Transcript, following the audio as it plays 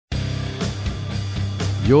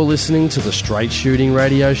You're listening to the Straight Shooting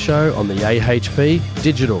Radio Show on the AHP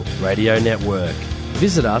Digital Radio Network.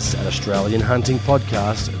 Visit us at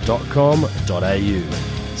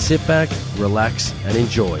australianhuntingpodcast.com.au. Sit back, relax and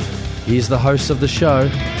enjoy. Here's the hosts of the show,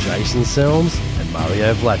 Jason Selms and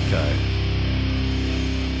Mario Vlatko.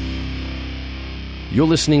 You're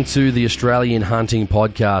listening to the Australian Hunting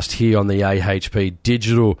Podcast here on the AHP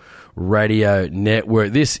Digital Radio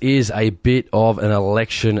Network. This is a bit of an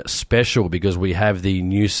election special because we have the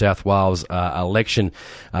New South Wales election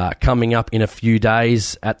coming up in a few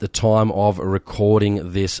days at the time of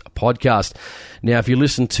recording this podcast. Now, if you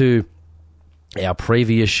listen to our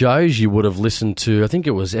previous shows, you would have listened to, I think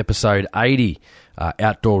it was episode 80,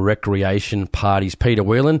 Outdoor Recreation Parties, Peter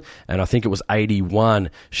Whelan, and I think it was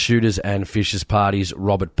 81, Shooters and Fishers Parties,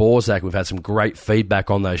 Robert Borzak. We've had some great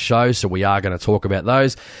feedback on those shows, so we are going to talk about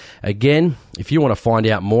those. Again, if you want to find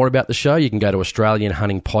out more about the show, you can go to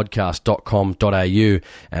australianhuntingpodcast.com.au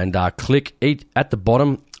and click at the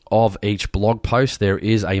bottom of each blog post. There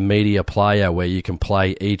is a media player where you can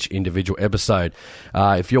play each individual episode.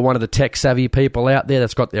 If you're one of the tech-savvy people out there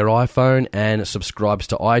that's got their iPhone and subscribes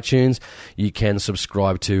to iTunes, you can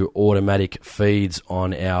subscribe to automatic feeds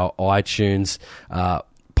on our iTunes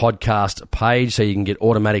podcast page, so you can get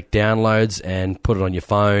automatic downloads and put it on your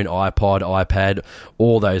phone, iPod, iPad,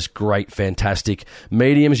 all those great, fantastic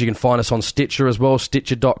mediums. You can find us on Stitcher as well,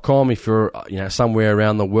 Stitcher.com. If you're somewhere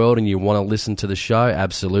around the world and you want to listen to the show,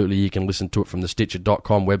 absolutely, you can listen to it from the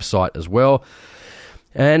Stitcher.com website as well.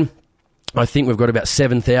 And I think we've got about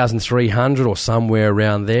 7,300 or somewhere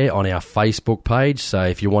around there on our Facebook page. So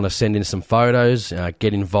if you want to send in some photos,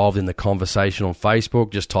 get involved in the conversation on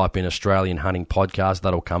Facebook, just type in Australian Hunting Podcast.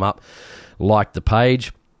 That'll come up. Like the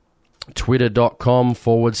page. Twitter.com/AH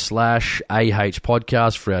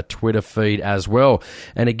Podcast for our Twitter feed as well.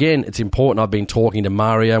 And again, it's important. I've been talking to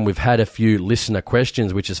Mario and we've had a few listener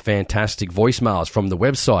questions, which is fantastic voicemails from the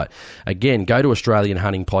website. Again, go to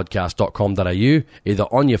australianhuntingpodcast.com.au, either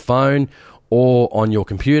on your phone or on your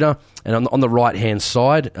computer. And on the right-hand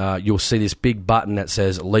side, you'll see this big button that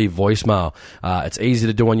says Leave Voicemail. It's easy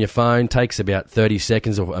to do on your phone. Takes about 30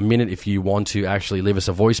 seconds or a minute if you want to actually leave us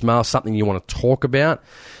a voicemail, something you want to talk about.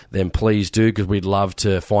 Then please do, because we'd love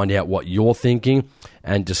to find out what you're thinking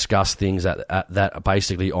and discuss things that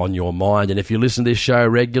basically on your mind. And if you listen to this show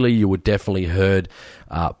regularly, you would definitely heard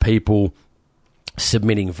people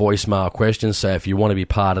submitting voicemail questions. So if you want to be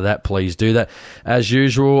part of that, please do that. As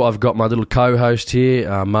usual, I've got my little co-host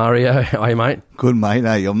here, Mario. Hey, mate. Good, mate.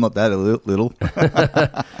 Hey, I'm not that little.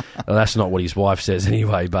 Well, that's not what his wife says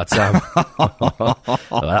anyway, but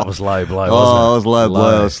that was low blow, wasn't it? Oh, it was low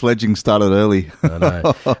blow. Sledging started early. I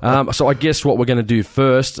know. So I guess what we're going to do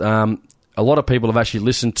first, a lot of people have actually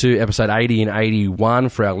listened to episode 80 and 81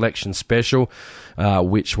 for our election special,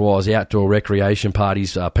 which was Outdoor Recreation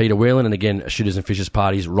Parties, Peter Whelan, and again, Shooters and Fishers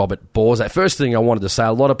Parties, Robert Borzak. First thing I wanted to say,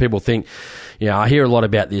 a lot of people think, I hear a lot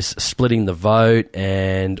about this splitting the vote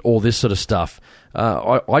and all this sort of stuff.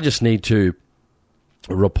 I just need to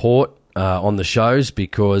report on the shows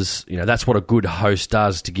because, that's what a good host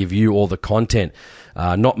does, to give you all the content,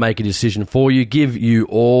 not make a decision for you, give you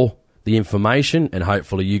all the information, and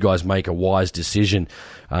hopefully you guys make a wise decision.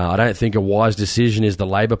 I don't think a wise decision is the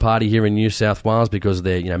Labor Party here in New South Wales because of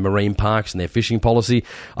their marine parks and their fishing policy.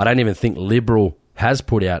 I don't even think Liberal has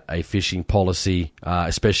put out a fishing policy,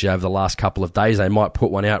 especially over the last couple of days. They might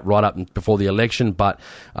put one out right up before the election, but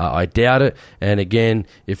I doubt it. And again,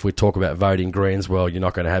 if we talk about voting Greens, well, you're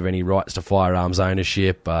not going to have any rights to firearms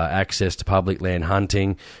ownership, access to public land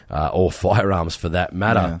hunting, or firearms for that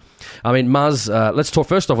matter. Yeah. I mean, Muzz,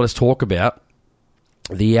 let's talk about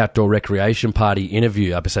the Outdoor Recreation Party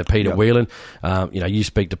interview episode. Peter Whelan, you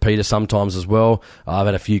speak to Peter sometimes as well. I've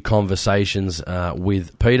had a few conversations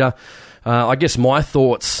with Peter. I guess my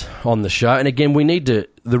thoughts on the show, and again, the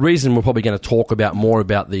reason we're probably going to talk more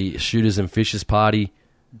about the Shooters and Fishers Party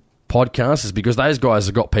podcast is because those guys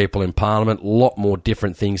have got people in Parliament, a lot more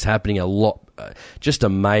different things happening, just a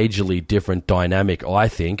majorly different dynamic, I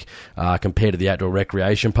think, compared to the Outdoor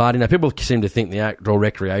Recreation Party. Now, people seem to think the Outdoor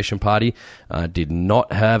Recreation Party has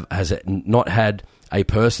not had a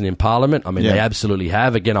person in Parliament. I mean, They absolutely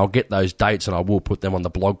have. Again, I'll get those dates and I will put them on the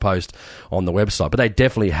blog post on the website. But they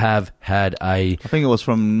definitely have had I think it was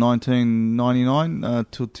from 1999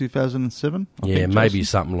 till 2007. Maybe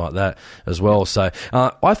something like that as well. So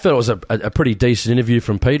I felt it was a pretty decent interview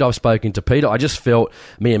from Peter. I've spoken to Peter. I just felt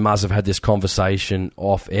me and Muzz have had this conversation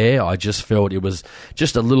off air. I just felt it was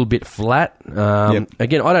just a little bit flat. Again,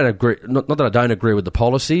 I don't agree. Not that I don't agree with the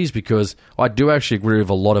policies, because I do actually agree with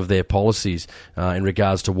a lot of their policies. In in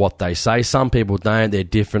regards to what they say. Some people don't. They're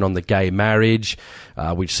different on the gay marriage,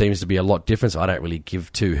 which seems to be a lot different. So I don't really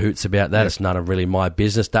give two hoots about that. It's none of really my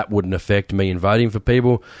business. That wouldn't affect me in voting for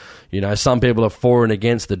people. Some people are for and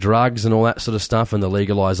against the drugs and all that sort of stuff and the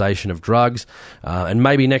legalisation of drugs. And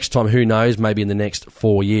maybe next time, who knows, maybe in the next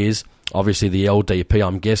 4 years, obviously the LDP,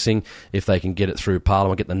 I'm guessing, if they can get it through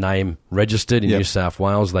Parliament, get the name registered in New South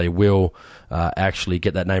Wales, they will actually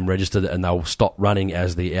get that name registered and they'll stop running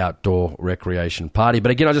as the Outdoor Recreation Party.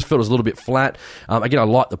 But again, I just felt it was a little bit flat. Again, I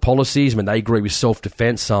like the policies. I mean, they agree with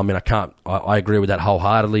self-defence. I agree with that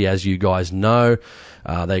wholeheartedly, as you guys know.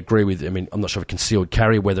 They agree with, I'm not sure if concealed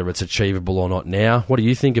carry, whether it's achievable or not now. What do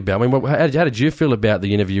you think about it? How did you feel about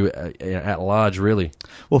the interview at large, really?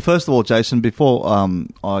 Well, first of all, Jason, before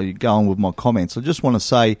I go on with my comments, I just want to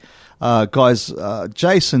say, guys,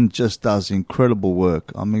 Jason just does incredible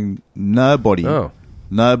work. I mean, nobody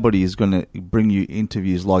is going to bring you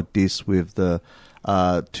interviews like this with the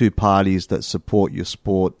two parties that support your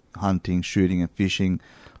sport, hunting, shooting and fishing,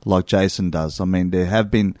 like Jason does. I mean, there have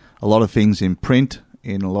been a lot of things in print,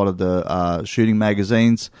 in a lot of the shooting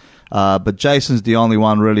magazines, but Jason's the only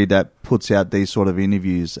one really that puts out these sort of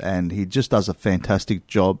interviews, and he just does a fantastic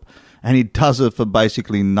job, and he does it for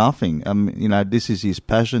basically nothing. This is his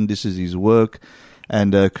passion, this is his work,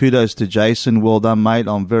 and kudos to Jason. Well done, mate.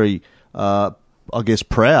 I'm very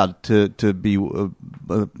proud to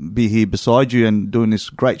be here beside you and doing this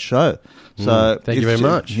great show. So thank you very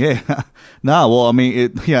much. Yeah. No, well, I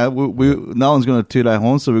mean, no one's going to toot our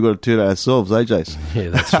horn, so we've got to toot ourselves, eh, Jason? Yeah,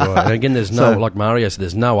 that's right. And again, there's like Mario said,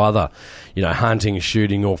 there's no other, hunting,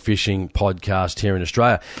 shooting or fishing podcast here in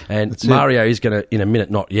Australia. And that's Mario is going to, in a minute,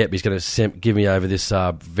 not yet, but he's going to give me over this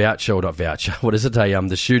voucher, or not voucher, what is it?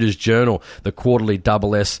 The Shooter's Journal, the quarterly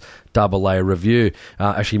AA review.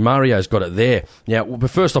 Actually, Mario's got it there. Now, but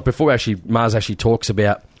first off, before Mars actually talks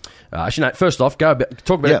about, first off,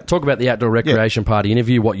 talk about the Outdoor Recreation Party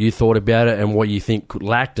interview, what you thought about it and what you think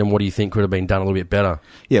lacked and what do you think could have been done a little bit better.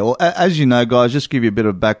 Yeah, well, as you know, guys, just to give you a bit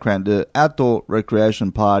of background, the Outdoor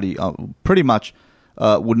Recreation Party pretty much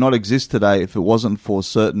would not exist today if it wasn't for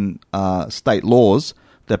certain state laws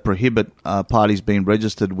that prohibit parties being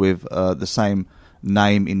registered with the same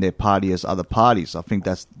name in their party as other parties. I think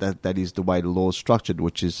that is the way the law is structured,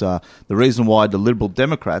 which is the reason why the Liberal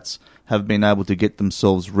Democrats have been able to get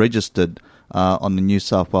themselves registered on the New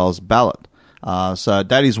South Wales ballot. So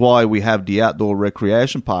that is why we have the Outdoor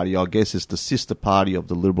Recreation Party. I guess it's the sister party of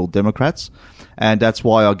the Liberal Democrats, and that's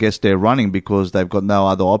why I guess they're running, because they've got no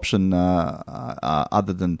other option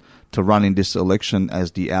other than to run in this election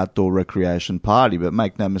as the Outdoor Recreation Party. But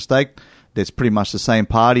make no mistake, it's pretty much the same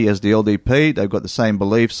party as the LDP. They've got the same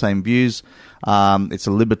beliefs, same views. It's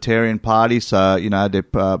a libertarian party, so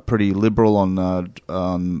they're pretty liberal on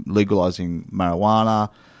legalising marijuana,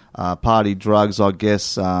 party drugs, I guess.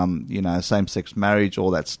 Same-sex marriage,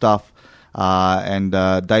 all that stuff, and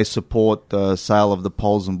they support the sale of the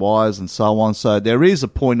poles and wires and so on. So there is a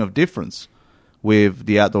point of difference with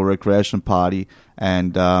the Outdoor Recreation Party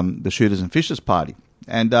and the Shooters and Fishers Party.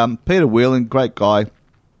 And Peter Whelan, great guy.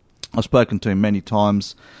 I've spoken to him many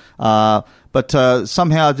times, but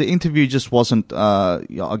somehow the interview just wasn't,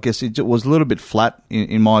 I guess it was a little bit flat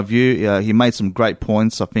in my view. He made some great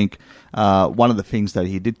points. I think one of the things that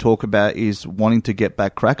he did talk about is wanting to get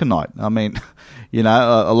back Cracker Night. I mean,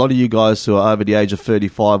 a lot of you guys who are over the age of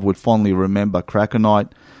 35 would fondly remember Cracker Night.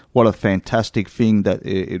 What a fantastic thing that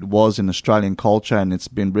it was in Australian culture, and it's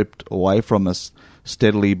been ripped away from us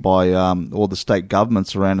steadily by all the state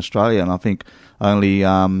governments around Australia. And I think only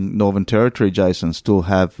Northern Territory, Jason, still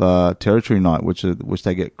have Territory Night, which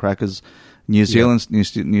they get crackers. New Zealand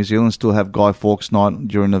still have Guy Fawkes Night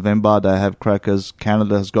during November. They have crackers.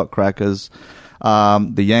 Canada has got crackers.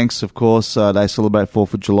 The Yanks, of course, they celebrate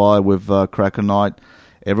 4th of July with Cracker Night.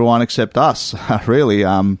 Everyone except us, really.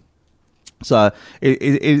 So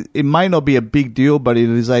it may not be a big deal, but it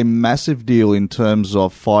is a massive deal in terms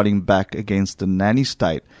of fighting back against the nanny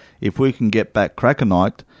state. If we can get back Cracker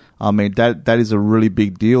Night, I mean, that is a really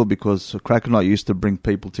big deal, because Cracker Night used to bring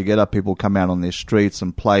people together. People come out on their streets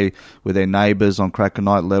and play with their neighbours on Cracker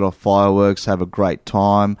Night, let off fireworks, have a great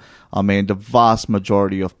time. I mean, the vast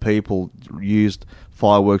majority of people used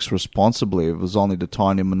fireworks responsibly. It was only the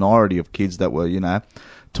tiny minority of kids that were,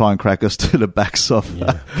 tying crackers to the backs of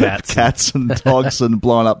cats and dogs and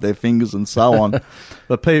blowing up their fingers and so on.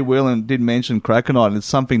 But Pete Whelan did mention Cracker Night, and it's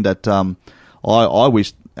something that I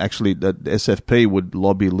wish actually that SFP would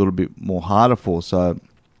lobby a little bit more harder for. So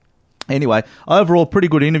anyway, overall, pretty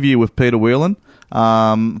good interview with Peter Whelan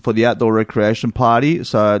for the Outdoor Recreation Party.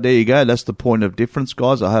 So there you go. That's the point of difference,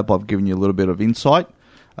 guys. I hope I've given you a little bit of insight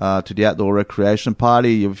to the Outdoor Recreation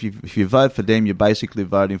Party. If you vote for them, you're basically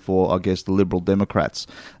voting for, I guess, the Liberal Democrats.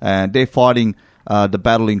 And they're fighting the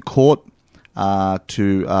battle in court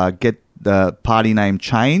to get the party name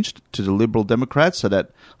changed to the Liberal Democrats so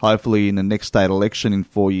that hopefully in the next state election in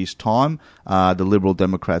 4 years' time, the Liberal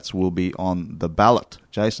Democrats will be on the ballot.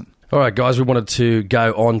 Jason. All right, guys, we wanted to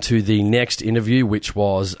go on to the next interview, which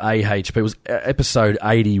was AHP. It was episode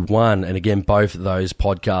 81, and again, both of those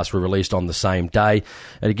podcasts were released on the same day.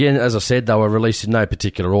 And again, as I said, they were released in no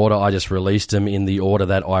particular order. I just released them in the order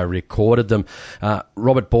that I recorded them.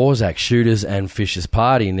 Robert Borsak, Shooters and Fishers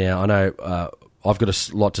Party. Now, I know I've got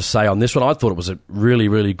a lot to say on this one. I thought it was a really,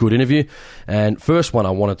 really good interview. And first one I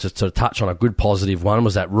wanted to touch on, a good positive one,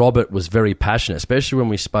 was that Robert was very passionate, especially when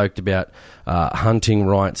we spoke about hunting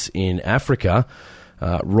rights in Africa.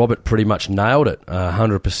 Robert pretty much nailed it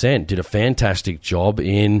 100%, did a fantastic job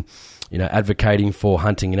in advocating for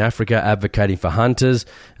hunting in Africa, advocating for hunters,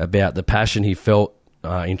 about the passion he felt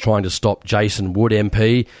in trying to stop Jason Wood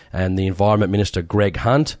MP and the Environment Minister Greg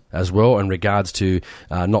Hunt as well in regards to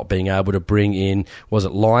not being able to bring in, was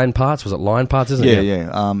it lion parts? Was it lion parts, isn't it?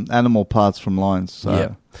 Yeah. Animal parts from lions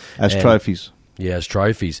as trophies. Yeah, as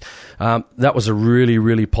trophies. That was a really,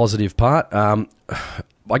 really positive part.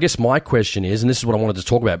 I guess my question is, and this is what I wanted to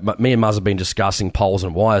talk about, me and Muzz have been discussing poles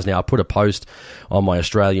and wires. Now, I put a post on my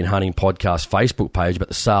Australian Hunting Podcast Facebook page about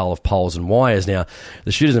the sale of poles and wires. Now,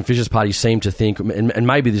 the Shooters and Fishers Party seem to think, and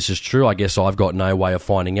maybe this is true, I guess I've got no way of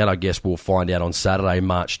finding out, I guess we'll find out on Saturday,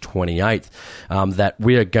 March 28th, that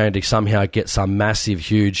we are going to somehow get some massive,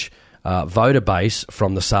 huge voter base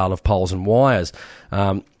from the sale of poles and wires.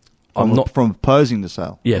 From opposing the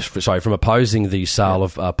sale. Yes, from opposing the sale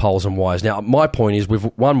of poles and wires. Now, my point is, we've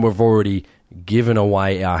already given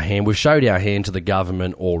away our hand. We've showed our hand to the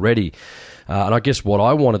government already. And I guess what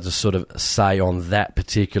I wanted to sort of say on that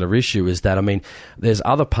particular issue is that, there's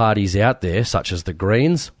other parties out there, such as the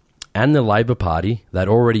Greens and the Labor Party, that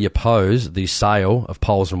already oppose the sale of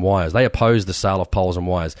poles and wires. They oppose the sale of poles and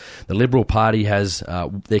wires. The Liberal Party has,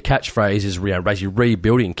 their catchphrase is basically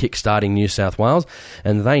rebuilding, kickstarting New South Wales,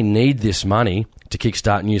 and they need this money to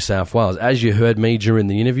kickstart New South Wales. As you heard me during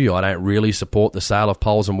the interview, I don't really support the sale of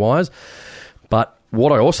poles and wires, but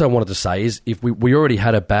what I also wanted to say is, if we already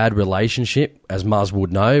had a bad relationship, as Muzz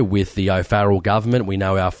would know, with the O'Farrell government. We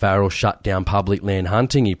know O'Farrell shut down public land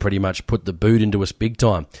hunting. He pretty much put the boot into us big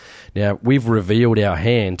time. Now, we've revealed our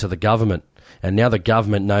hand to the government, and now the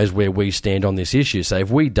government knows where we stand on this issue. So if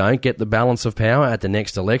we don't get the balance of power at the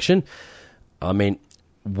next election,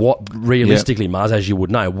 what realistically, Muzz, as you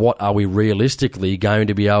would know, what are we realistically going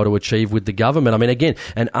to be able to achieve with the government? Again,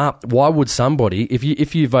 and why would somebody,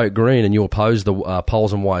 if you vote Green and you oppose the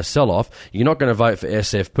poles and wires sell-off, you're not going to vote for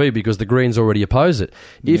SFP because the Greens already oppose it.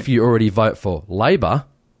 If you already vote for Labor,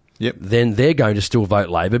 then they're going to still vote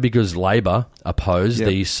Labor because Labor oppose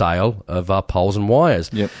the sale of poles and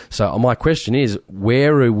wires. So my question is,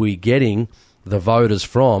 where are we getting the voters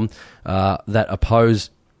from that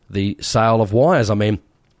oppose the sale of wires?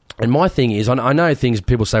 And my thing is, I know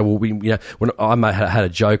people say, well, when I had a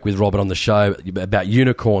joke with Robert on the show about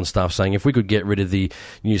unicorn stuff, saying if we could get rid of the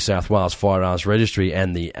New South Wales Firearms Registry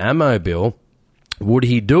and the ammo bill, would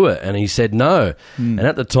he do it? And he said no. And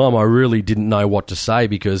at the time, I really didn't know what to say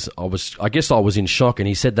because I guess I was in shock. And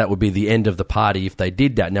he said that would be the end of the party if they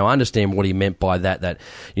did that. Now, I understand what he meant by that,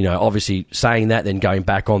 obviously saying that, then going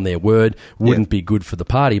back on their word wouldn't be good for the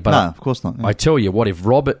party. But no, of course not. I tell you what, if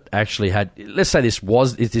Robert actually had, let's say this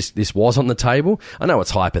was on the table, I know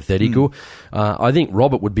it's hypothetical. I think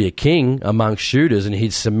Robert would be a king amongst shooters and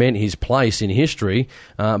he'd cement his place in history,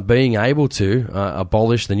 being able to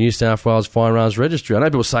abolish the New South Wales Firearms Registry. I know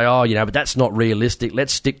people say, but that's not realistic.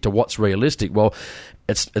 Let's stick to what's realistic. Well,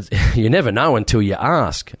 it's you never know until you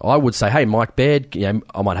ask. I would say, hey, Mike Baird,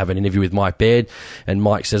 I might have an interview with Mike Baird, and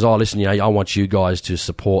Mike says, listen, I want you guys to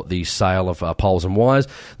support the sale of poles and wires.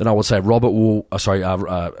 Then I would say,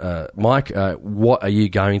 Mike, what are you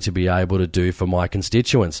going to be able to do for my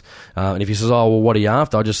constituents? And if he says, what are you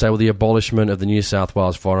after? I'll just say, the abolishment of the New South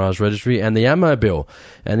Wales Firearms Registry and the ammo bill.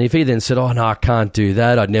 And if he then said, no, I can't do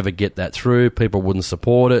that, I'd never get that through, people wouldn't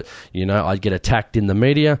support it, I'd get attacked in the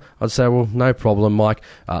media, I'd say, well, no problem, Mike.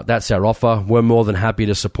 That's our offer. We're more than happy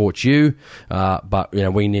to support you, but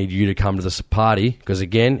we need you to come to this party because,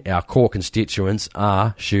 again, our core constituents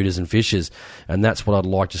are shooters and fishers, and that's what I'd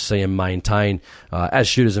like to see them maintain. As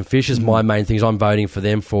shooters and fishers, my main thing is I'm voting for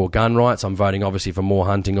them for gun rights. I'm voting, obviously, for more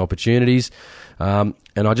hunting opportunities. And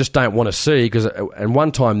I just don't want to see, because and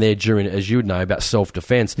one time there during, as you would know, about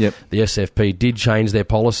self-defence, the SFP did change their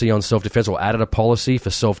policy on self-defence or added a policy for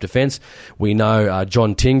self-defence. We know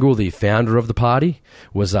John Tingle, the founder of the party,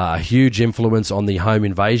 was a huge influence on the Home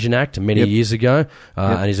Invasion Act many years ago,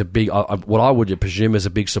 and he's a big, what I would presume is a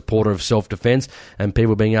big supporter of self-defence and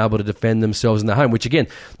people being able to defend themselves in their home, which again,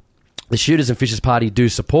 the Shooters and Fishers Party do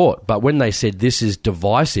support. But when they said this is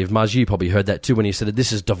divisive, Muzz, you probably heard that too when he said that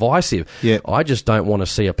this is divisive. I just don't want to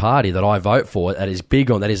see a party that I vote for that is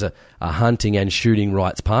big on, that is a hunting and shooting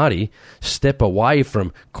rights party, step away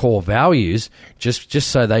from core values just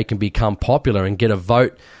so they can become popular and get a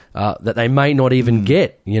vote that they may not even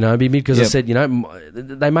get, because I said,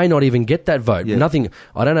 they may not even get that vote. Nothing.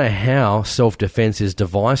 I don't know how self-defense is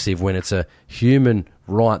divisive when it's a human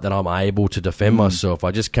right that I'm able to defend myself.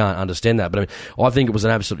 I just can't understand that. But I think it was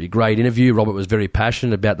an absolutely great interview. Robert was very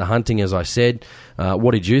passionate about the hunting, as I said.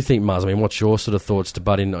 What did you think, Muzz? What's your sort of thoughts to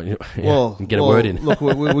butt in and get a word in? Look,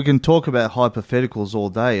 we can talk about hypotheticals all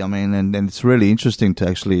day. And it's really interesting to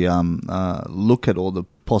actually look at all the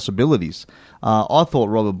possibilities. I thought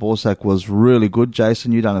Robert Borsak was really good.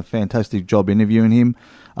 Jason, you've done a fantastic job interviewing him.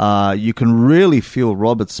 You can really feel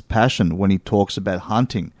Robert's passion when he talks about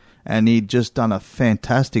hunting. And he'd just done a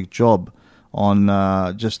fantastic job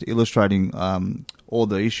on just illustrating all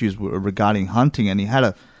the issues regarding hunting. And he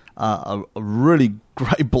had a really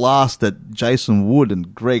great blast at Jason Wood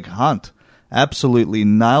and Greg Hunt. Absolutely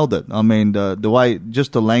nailed it. The way,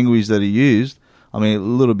 just the language that he used, a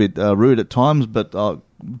little bit rude at times, but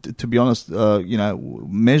to be honest,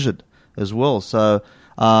 measured as well. So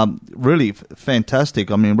really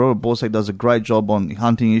fantastic. Robert Borsak does a great job on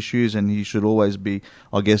hunting issues, and he should always be,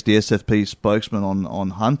 I guess, the SFP spokesman on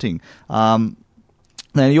hunting. And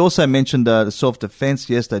he also mentioned the self-defense.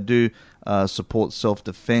 Yes, they do support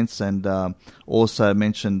self-defense, and also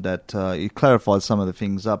mentioned that he clarified some of the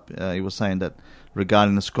things up. He was saying that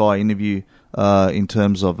regarding the Sky interview, in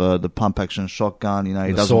terms of the pump-action shotgun, he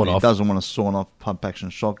doesn't want to sawn off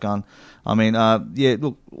pump-action shotgun.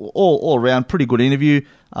 Look, all around, pretty good interview.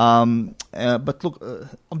 But look,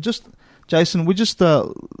 Jason,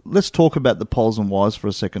 let's talk about the polls and wires for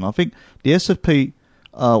a second. I think the SFP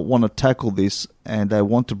want to tackle this, and they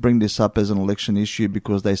want to bring this up as an election issue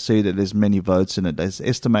because they see that there's many votes in it. They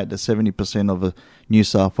estimate that 70% of the New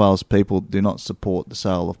South Wales people do not support the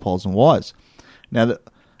sale of poles and wires. Now,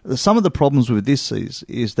 some of the problems with this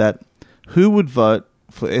is that who would vote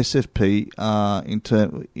for SFP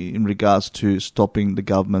in regards to stopping the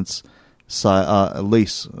government's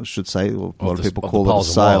lease, I should say, or a lot of people call it a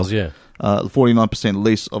sale. 49%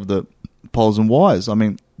 lease of the poles and wires.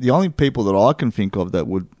 The only people that I can think of that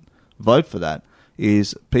would vote for that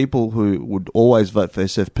is people who would always vote for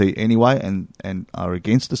SFP anyway and are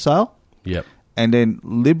against the sale. Yep. And then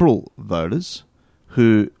Liberal voters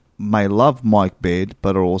who may love Mike Baird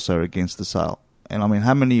but are also against the sale. And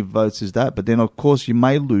how many votes is that? But then, of course, you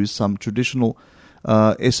may lose some traditional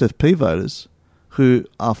SFP voters who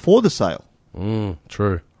are for the sale.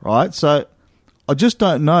 True. Right? So I just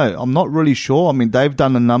don't know. I'm not really sure. They've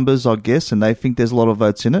done the numbers, I guess, and they think there's a lot of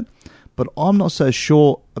votes in it. But I'm not so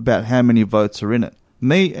sure about how many votes are in it.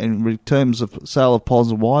 Me, in terms of sale of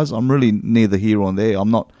poles and wires, I'm really neither here nor there.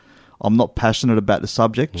 I'm not passionate about the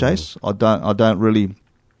subject, Chase. I don't really...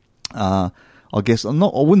 I guess I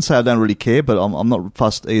wouldn't say I don't really care, but I'm not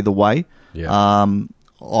fussed either way. Yeah.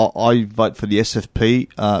 I vote for the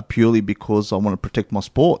SFP purely because I want to protect my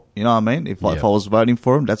sport. You know what I mean? If I was voting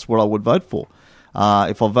for him, that's what I would vote for.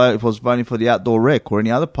 If I was voting for the Outdoor Rec or any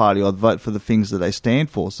other party, I'd vote for the things that they stand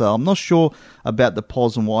for. So I'm not sure about the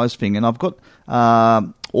poles and wires thing. And I've got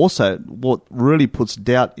also what really puts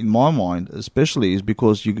doubt in my mind, especially, is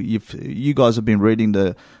because you guys have been reading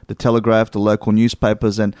the Telegraph, the local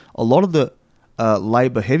newspapers, and a lot of the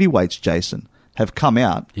Labor heavyweights, Jason, have come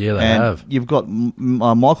out. Yeah, they have. You've got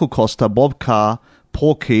Michael Costa, Bob Carr,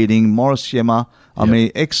 Paul Keating, Morris Yemmer.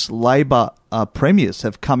 Ex-Labor premiers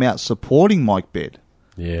have come out supporting Mike Baird.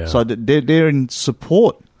 Yeah. So they're in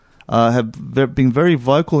support, have been very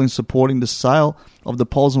vocal in supporting the sale of the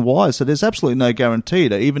poles and wires. So there's absolutely no guarantee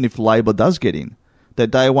that even if Labor does get in,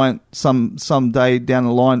 that they won't some day down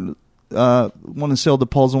the line want to sell the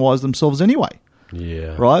poles and wires themselves anyway.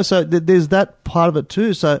 Yeah. Right? So there's that part of it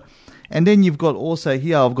too. So, and then you've got also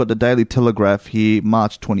here, I've got the Daily Telegraph here,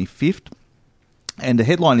 March 25th. And the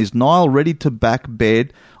headline is, Nile ready to back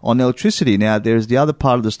Baird on electricity. Now, there's the other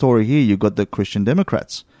part of the story here. You've got the Christian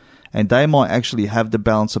Democrats. And they might actually have the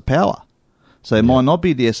balance of power. So it might not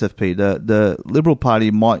be the SFP. The Liberal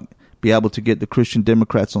Party might be able to get the Christian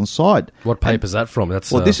Democrats on side. What paper's that from?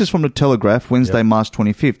 This is from the Telegraph, Wednesday, March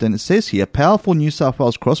 25th. And it says here, powerful New South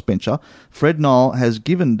Wales crossbencher Fred Nile has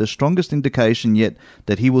given the strongest indication yet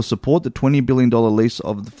that he will support the $20 billion lease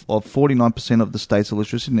of 49% of the state's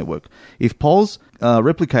electricity network. If polls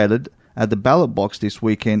replicated at the ballot box this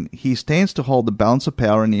weekend, he stands to hold the balance of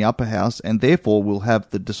power in the upper house and therefore will have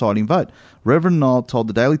the deciding vote. Reverend Nile told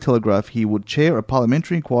the Daily Telegraph he would chair a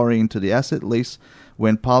parliamentary inquiry into the asset lease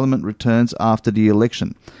when Parliament returns after the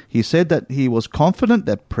election. He said that he was confident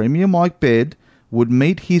that Premier Mike Baird would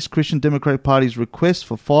meet his Christian Democratic Party's request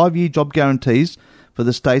for 5-year job guarantees for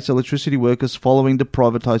the state's electricity workers following the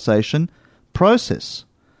privatisation process.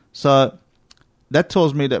 So that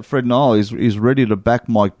tells me that Fred Nile is ready to back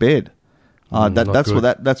Mike Baird.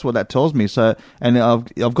 That's what that tells me. So, and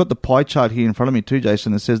I've got the pie chart here in front of me too,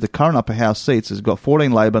 Jason. It says the current upper house seats has got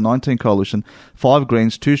 14 Labor, 19 Coalition, 5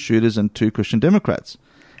 Greens, 2 Shooters, and 2 Christian Democrats.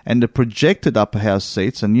 And the projected upper house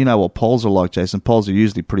seats, and you know what polls are like, Jason. Polls are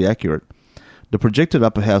usually pretty accurate. The projected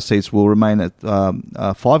upper house seats will remain at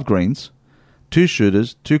 5 Greens, 2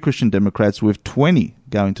 Shooters, 2 Christian Democrats, with 20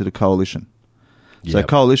 going to the Coalition. Yep. So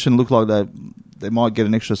Coalition look like they might get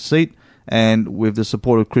an extra seat. And with the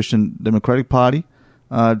support of Christian Democratic Party,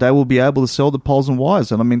 they will be able to sell the poles and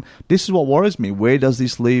wires. And I mean, this is what worries me. Where does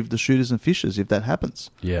this leave the Shooters and Fishers if that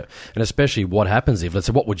happens? Yeah, and especially what happens if, let's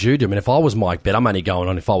say, what would you do? I mean, if I was Mike Baird, I'm only going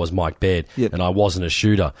on if I was Mike Baird and I wasn't a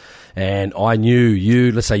shooter, and I knew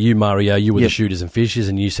you, let's say you, Mario, you were the Shooters and Fishers,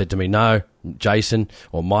 and you said to me, no, Jason,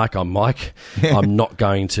 or Mike, I'm Mike, I'm not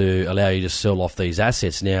going to allow you to sell off these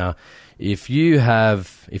assets. Now, if you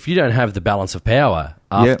don't have the balance of power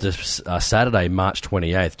after Saturday, March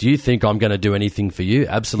 28th, do you think I'm going to do anything for you?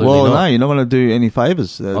 Absolutely not. Well, no, you're not going to do any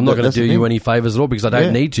favours. I'm not going to do you any favours at all because I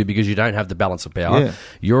don't need to, because you don't have the balance of power. Yeah.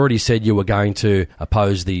 You already said you were going to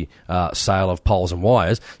oppose the sale of poles and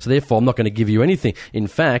wires, so therefore I'm not going to give you anything. In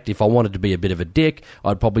fact, if I wanted to be a bit of a dick,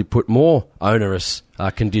 I'd probably put more onerous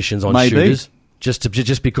conditions on shooters.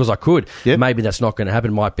 Just because I could. Yep. Maybe that's not going to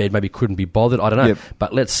happen. Mike Baird maybe couldn't be bothered. I don't know. Yep.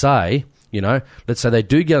 But let's say they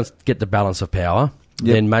do get the balance of power.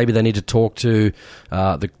 Yep. Then maybe they need to talk to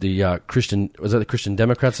the Christian. Was it the Christian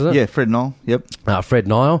Democrats? Is it? Yeah, Fred Nile. Yep. Fred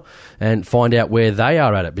Nile, and find out where they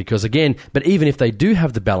are at it. Because again, but even if they do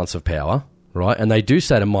have the balance of power, right, and they do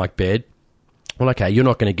say to Mike Baird, well, okay, you're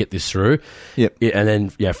not going to get this through. Yep. And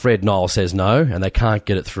then Fred Nile says no, and they can't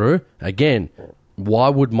get it through. Again, why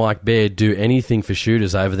would Mike Baird do anything for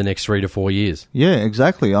shooters over the next 3 to 4 years? Yeah,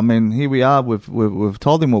 exactly. I mean, here we are. We've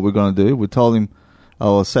told him what we're going to do. We told him,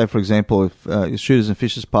 say, for example, if Shooters and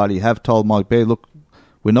Fishers Party have told Mike Baird, look,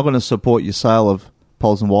 we're not going to support your sale of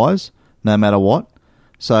poles and wires, no matter what.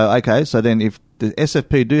 So, okay, so then if the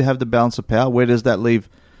SFP do have the balance of power, where does that leave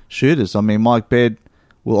shooters? I mean, Mike Baird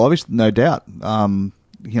will obviously, no doubt,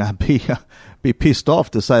 be pissed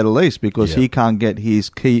off, to say the least, because he can't get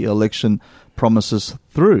his key election promises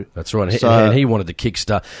through. That's right. And he wanted to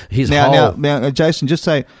kickstart his whole... Now, Jason, just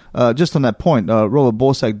on that point, Robert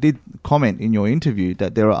Borsak did comment in your interview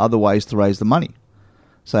that there are other ways to raise the money.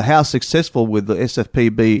 So how successful would the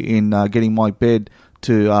SFP be in getting Mike Baird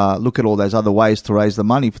to look at all those other ways to raise the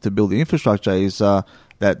money to build the infrastructure is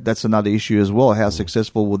that's another issue as well. How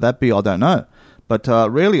successful would that be? I don't know. But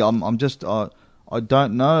really, I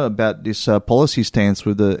don't know about this policy stance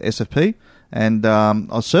with the SFP. And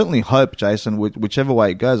I certainly hope, Jason, whichever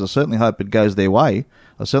way it goes, I certainly hope it goes their way.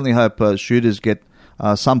 I certainly hope shooters get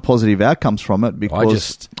some positive outcomes from it,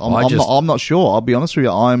 because I'm not sure. I'll be honest with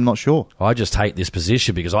you, I'm not sure. I just hate this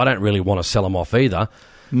position because I don't really want to sell them off either.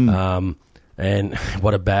 And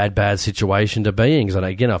what a bad situation to be in. Because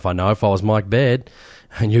again, if I was Mike Baird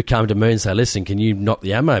and you come to me and say, listen, can you knock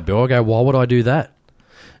the ammo bill? I go, why would I do that?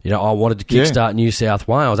 I wanted to kickstart New South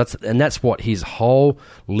Wales. That's what his whole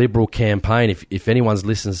Liberal campaign, if anyone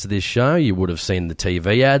listens to this show, you would have seen the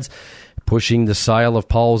TV ads pushing the sale of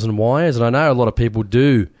poles and wires. And I know a lot of people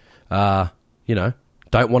do, don't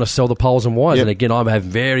want to sell the poles and wires. Yep. And again, I have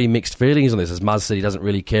very mixed feelings on this. As Muzz said, he doesn't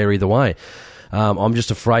really care either way. I'm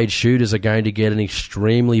just afraid shooters are going to get an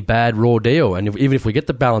extremely bad raw deal. And even if we get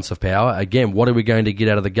the balance of power, again, what are we going to get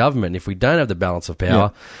out of the government? And if we don't have the balance of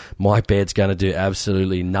power, Mike Baird's going to do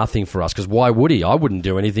absolutely nothing for us. Because why would he? I wouldn't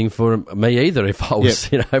do anything for me either if I was,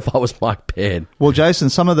 if I was Mike Baird. Well, Jason,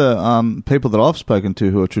 some of the people that I've spoken to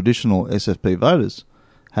who are traditional SFP voters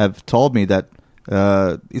have told me that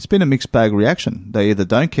it's been a mixed bag reaction. They either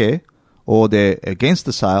don't care, or they're against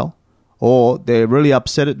the sale, or they're really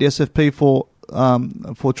upset at the SFP for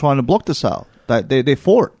trying to block the sale. They're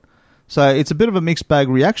for it. So it's a bit of a mixed bag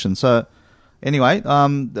reaction. So, Anyway,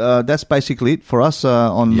 that's basically it for us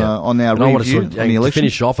on our review on the election. To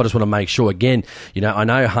finish off, I just want to make sure, again, I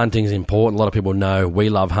know hunting is important. A lot of people know we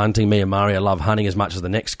love hunting. Me and Mario love hunting as much as the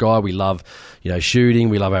next guy. We love, shooting.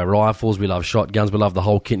 We love our rifles. We love shotguns. We love the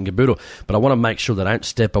whole kit and caboodle. But I want to make sure they don't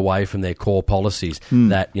step away from their core policies.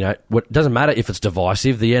 That, it doesn't matter if it's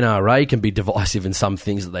divisive. The NRA can be divisive in some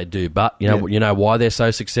things that they do. But, you know why they're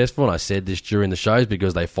so successful? And I said this during the shows,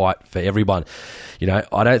 because they fight for everyone.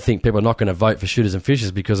 I don't think people are not going to vote for shooters and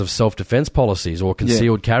fishers because of self-defense policies or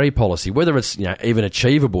concealed carry policy. Whether it's even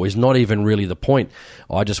achievable is not even really the point.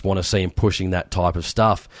 I just want to see them pushing that type of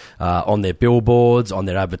stuff on their billboards, on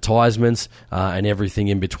their advertisements, and everything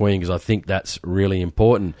in between, because I think that's really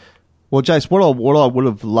important. Well, Jace, what I would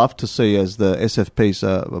have loved to see as the SFP's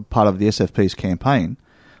part of the SFP's campaign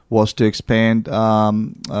was to expand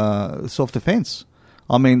self-defense.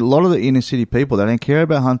 I mean, a lot of the inner city people, they don't care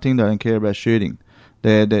about hunting, they don't care about shooting.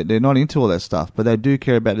 They're not into all that stuff, but they do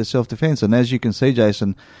care about their self-defense. And as you can see,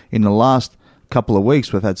 Jason, in the last couple of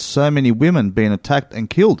weeks, we've had so many women being attacked and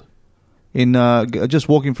killed in just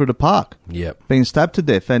walking through the park, being stabbed to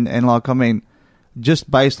death. And just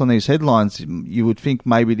based on these headlines, you would think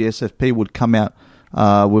maybe the SFP would come out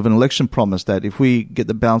with an election promise that if we get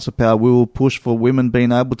the balance of power, we will push for women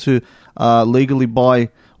being able to legally buy,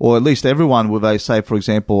 or at least everyone with for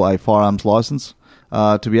example, a firearms license,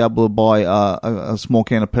 to be able to buy a small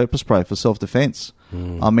can of pepper spray for self-defense.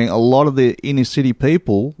 I mean, a lot of the inner city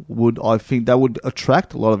people would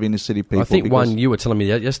attract a lot of inner city people. I think you were telling me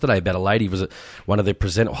yesterday about a lady, was it one of the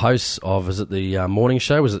hosts of, is it the morning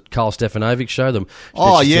show? Was it Carl Stefanovic's show?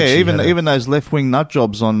 Even those left-wing nut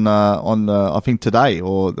jobs on I think Today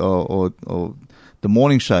or the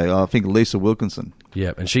morning show, I think Lisa Wilkinson.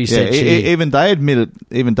 Yeah, and she said even they admitted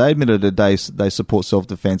that they support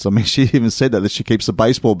self-defense. I mean, she even said that she keeps a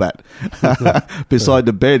baseball bat beside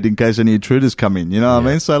the bed in case any intruders come in. You know what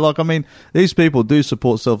I mean? So, these people do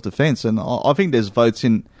support self-defense, and I think there's votes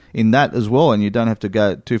in that as well, and you don't have to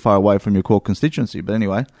go too far away from your core constituency. But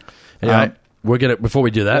anyway, we're gonna, before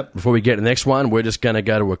we do that, before we get to the next one, we're just going to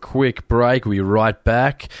go to a quick break. We'll be right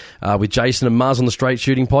back with Jason and Muzz on the Straight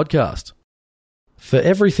Shooting Podcast. For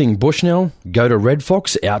everything Bushnell, go to Red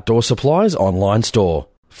Fox Outdoor Supplies online store.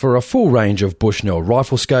 For a full range of Bushnell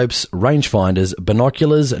rifle scopes, rangefinders,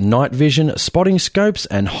 binoculars, night vision, spotting scopes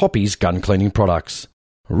and Hoppe's gun cleaning products.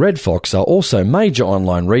 Red Fox are also major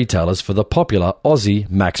online retailers for the popular Aussie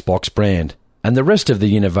Maxbox brand, and the rest of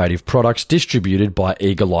the innovative products distributed by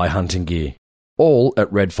Eagle Eye Hunting Gear. All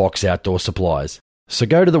at Red Fox Outdoor Supplies. So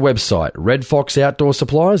go to the website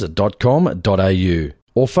redfoxoutdoorsupplies.com.au.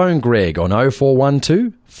 or phone Greg on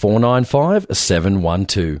 0412 495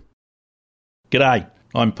 712. G'day,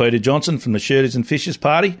 I'm Peter Johnson from the Shooters and Fishers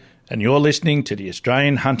Party, and you're listening to the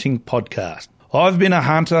Australian Hunting Podcast. I've been a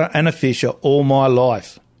hunter and a fisher all my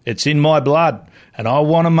life. It's in my blood, and I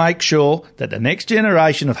want to make sure that the next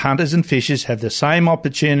generation of hunters and fishers have the same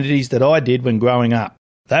opportunities that I did when growing up.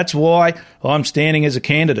 That's why I'm standing as a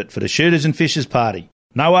candidate for the Shooters and Fishers Party.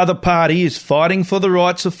 No other party is fighting for the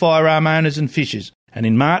rights of firearm owners and fishers. And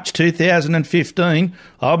in March 2015,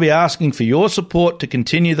 I'll be asking for your support to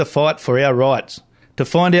continue the fight for our rights. To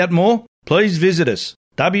find out more, please visit us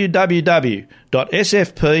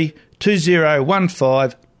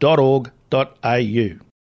www.sfp2015.org.au.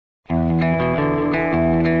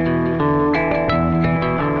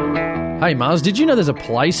 Hey Muzz, did you know there's a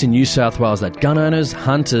place in New South Wales that gun owners,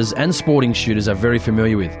 hunters and sporting shooters are very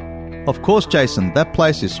familiar with? Of course, Jason, that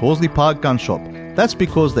place is Horsley Park Gun Shop. That's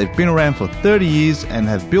because they've been around for 30 years and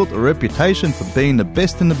have built a reputation for being the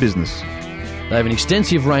best in the business. They have an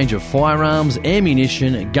extensive range of firearms,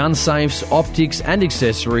 ammunition, gun safes, optics and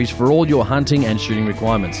accessories for all your hunting and shooting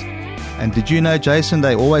requirements. And did you know, Jason,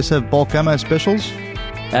 they always have bulk ammo specials?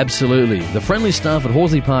 Absolutely. The friendly staff at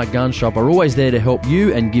Horsley Park Gun Shop are always there to help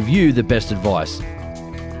you and give you the best advice.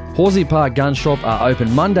 Horsley Park Gun Shop are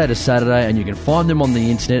open Monday to Saturday, and you can find them on the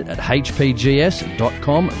internet at hpgs.com.au.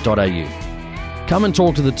 Come and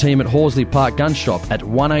talk to the team at Horsley Park Gun Shop at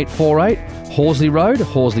 1848 Horsley Road,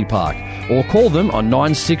 Horsley Park, or call them on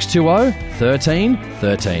 9620 13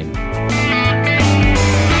 13.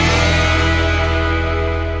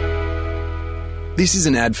 This is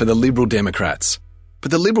an ad for the Liberal Democrats.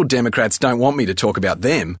 But the Liberal Democrats don't want me to talk about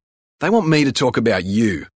them. They want me to talk about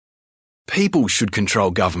you. People should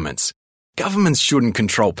control governments. Governments shouldn't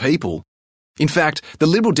control people. In fact, the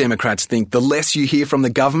Liberal Democrats think the less you hear from the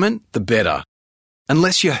government, the better.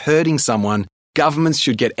 Unless you're hurting someone, governments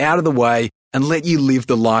should get out of the way and let you live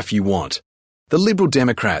the life you want. The Liberal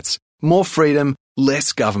Democrats. More freedom,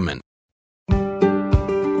 less government.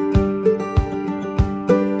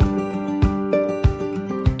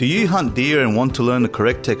 Do you hunt deer and want to learn the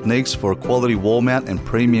correct techniques for a quality wall mount and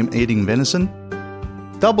premium eating venison?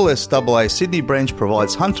 SSAA Sydney branch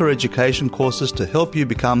provides hunter education courses to help you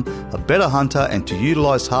become a better hunter and to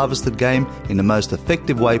utilise harvested game in the most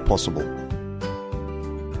effective way possible.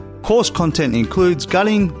 Course content includes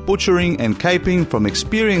gutting, butchering and caping from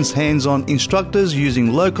experienced hands-on instructors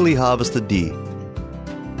using locally harvested deer.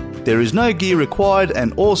 There is no gear required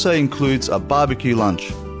and also includes a barbecue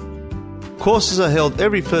lunch. Courses are held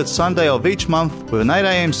every first Sunday of each month with an 8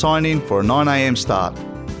 a.m. sign-in for a 9 a.m. start.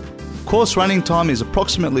 Course running time is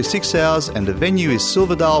approximately 6 hours and the venue is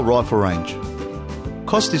Silverdale Rifle Range.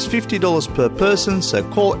 Cost is $50 per person, so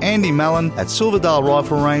call Andy Mallon at Silverdale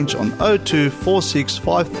Rifle Range on 02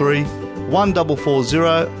 4653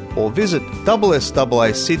 1440 or visit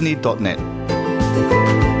SSASydney.net.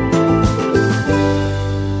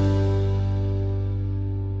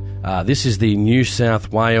 This is the New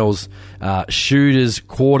South Wales Shooters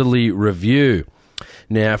Quarterly Review.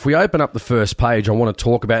 Now, if we open up the first page, I want to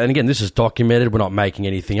talk about, and again, this is documented, we're not making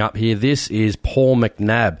anything up here. This is Paul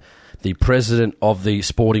McNabb, the president of the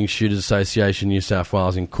Sporting Shooters Association New South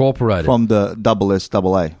Wales Incorporated. From the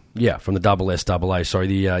SSAA. Yeah, from the SSAA, sorry,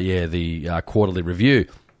 the Quarterly Review.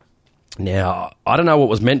 Now, I don't know what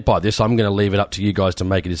was meant by this. I'm going to leave it up to you guys to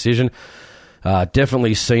make a decision.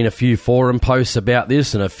 Definitely seen a few forum posts about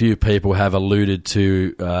this, and a few people have alluded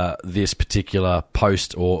to this particular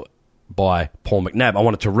post or by Paul McNabb. I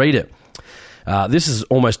wanted to read it. This is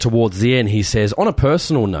almost towards the end. He says, on a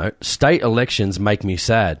personal note, state elections make me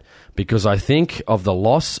sad because I think of the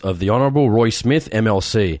loss of the Honourable Roy Smith,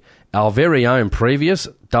 MLC, our very own previous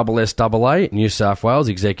SSAA New South Wales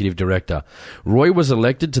Executive Director. Roy was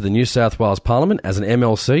elected to the New South Wales Parliament as an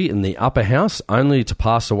MLC in the upper house only to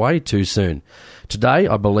pass away too soon. Today,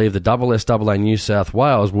 I believe the SSAA New South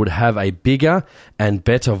Wales would have a bigger and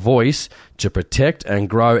better voice to protect and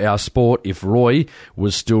grow our sport if Roy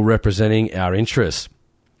was still representing our interests.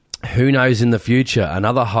 Who knows, in the future,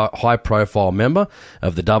 another high-profile member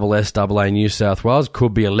of the SSAA New South Wales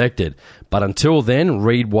could be elected. But until then,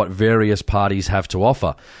 read what various parties have to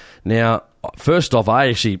offer. Now, first off, I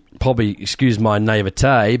actually probably, excuse my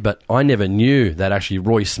naivete, but I never knew that actually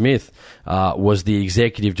Roy Smith was the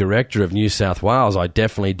executive director of New South Wales. I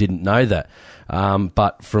definitely didn't know that.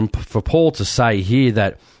 But for Paul to say here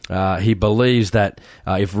that he believes that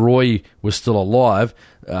if Roy was still alive,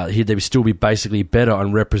 they would still be basically better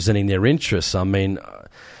on representing their interests. I mean,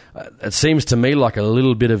 it seems to me like a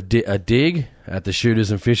little bit of a dig at the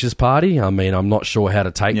Shooters and Fishers Party. I mean, I'm not sure how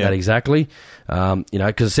to take that exactly.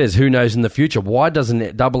 Because it says, who knows in the future? Why doesn't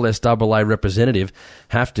SSAA representative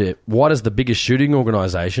why does the biggest shooting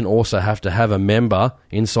organisation also have to have a member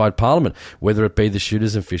inside Parliament, whether it be the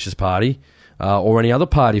Shooters and Fishers Party or any other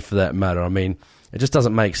party for that matter? I mean, it just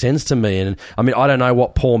doesn't make sense to me. And I mean, I don't know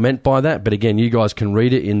what Paul meant by that, but again, you guys can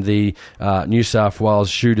read it in the New South Wales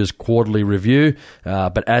Shooters Quarterly Review.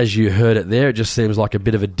 But as you heard it there, it just seems like a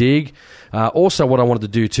bit of a dig. Also, what I wanted to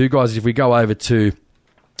do too, guys, is if we go over to,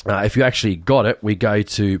 if you actually got it, we go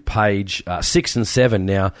to page 6 and 7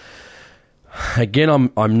 now.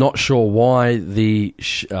 Again, I'm not sure why the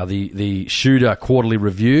Shooter Quarterly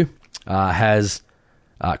Review has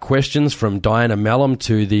questions from Diana Mallam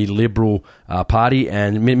to the Liberal Party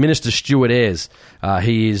and Minister Stuart Ayres.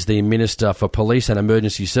 He is the Minister for Police and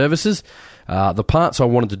Emergency Services. The parts I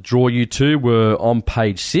wanted to draw you to were on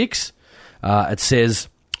page 6. It says,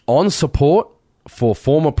 on support for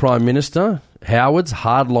former Prime Minister Howard's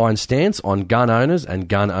hardline stance on gun owners and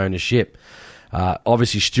gun ownership.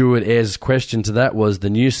 Obviously, Stuart Ayres' question to that was the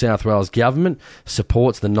New South Wales government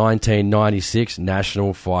supports the 1996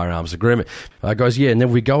 National Firearms Agreement. Guys, and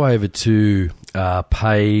then we go over to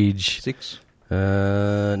page 6.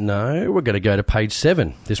 No, we're going to go to page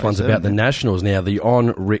 7. This one's 7, about the Nationals now. The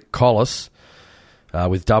on Rick Collis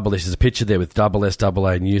with there's a picture there with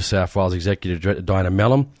SSAA New South Wales Executive Director Diana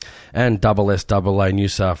Mallam and SSAA New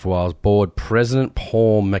South Wales Board President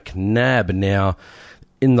Paul McNabb. Now,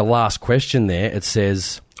 in the last question there, it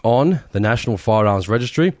says, on the National Firearms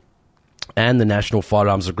Registry and the National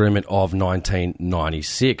Firearms Agreement of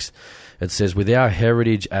 1996. It says, with our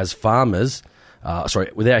heritage as farmers,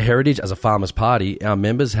 with our heritage as a farmers' party, our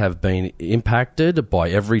members have been impacted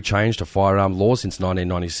by every change to firearm laws since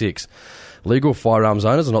 1996. Legal firearms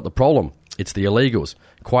owners are not the problem. It's the illegals.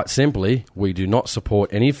 Quite simply, we do not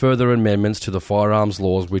support any further amendments to the firearms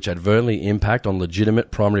laws which adversely impact on legitimate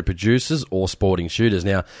primary producers or sporting shooters.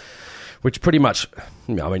 Now, which pretty much,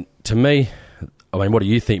 I mean, to me, what do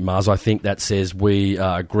you think, Mars? I think that says we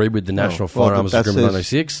agree with the National Firearms Agreement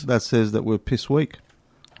 96. That says that we're piss weak.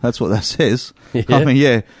 That's what that says.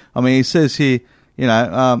 Yeah. I mean, he says here,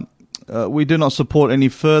 we do not support any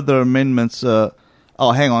further amendments.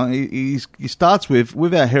 Hang on. He starts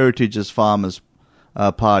with our heritage as farmers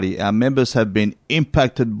party. Our members have been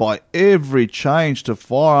impacted by every change to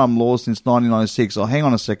firearm laws since 1996. Oh, hang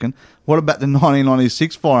on a second. What about the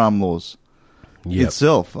 1996 firearm laws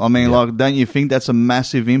itself? I mean, don't you think that's a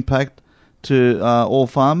massive impact to all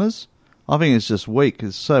farmers? I think it's just weak.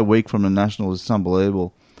 It's so weak from the Nationals. It's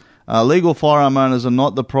unbelievable. Legal firearm owners are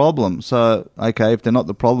not the problem. So, okay, if they're not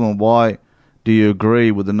the problem, why do you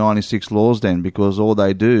agree with the 96 laws then? Because all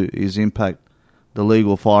they do is impact the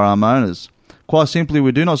legal firearm owners. Quite simply,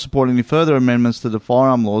 we do not support any further amendments to the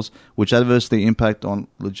firearm laws which adversely impact on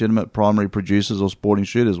legitimate primary producers or sporting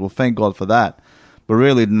shooters. Well, thank God for that. But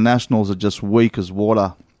really, the Nationals are just weak as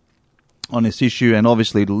water on this issue, and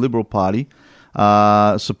obviously the Liberal Party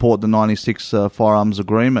support the 96 firearms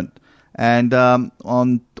agreement. And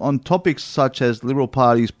on topics such as Liberal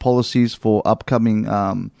Party's policies for upcoming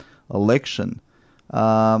election,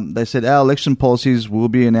 they said our election policies will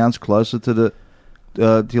be announced closer to the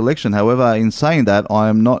election. However, in saying that, I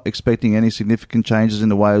am not expecting any significant changes in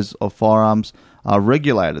the ways of firearms are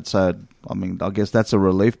regulated. So, I mean, I guess that's a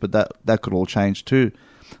relief, but that could all change too,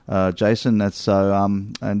 Jason. That's so,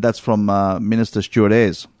 and that's from Minister Stuart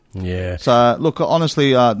Ayres. Yeah. So, look,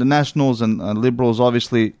 honestly, the Nationals and Liberals,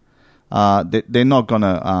 obviously, they're not going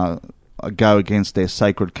to go against their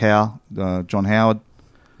sacred cow, John Howard.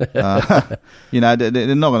 You know,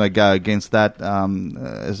 they're not going to go against that.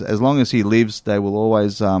 As long as he lives, they will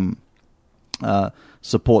always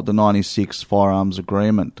support the 96 firearms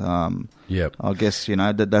agreement. Yep. I guess, you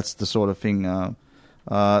know, that's the sort of thing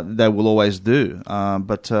they will always do.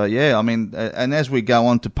 Yeah, I mean, and as we go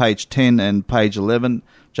on to page 10 and page 11,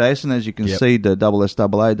 Jason, as you can see, the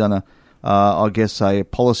SSAA done I guess a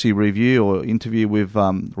policy review or interview with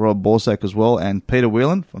Rob Borsak as well, and Peter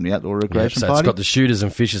Whelan from the Outdoor Recreation Party. So it's got the Shooters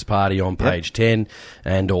and Fishers Party on page 10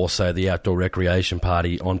 and also the Outdoor Recreation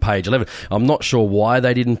Party on page 11. I'm not sure why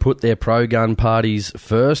they didn't put their pro-gun parties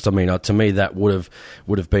first. I mean, to me, that would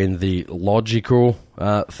have been the logical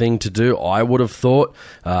thing to do, I would have thought,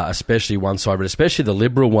 especially once I read, especially the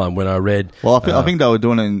Liberal one when I read... Well, I think they were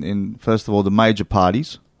doing it in first of all, the major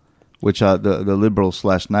parties, which are the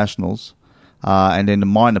Liberals/Nationals, and then the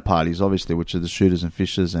minor parties, obviously, which are the Shooters and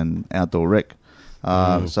Fishers and Outdoor Rec.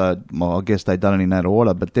 So, well, I guess they've done it in that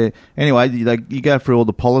order. But anyway, you go through all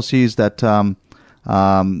the policies that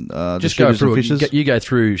just go through it. You go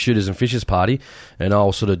through Shooters and Fishers Party, and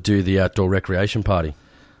I'll sort of do the Outdoor Recreation Party.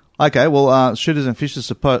 Okay, well, Shooters and Fishers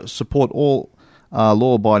support all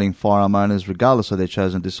law-abiding firearm owners, regardless of their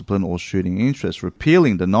chosen discipline or shooting interest,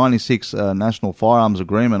 repealing the 96 National Firearms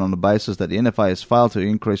Agreement on the basis that the NFA has failed to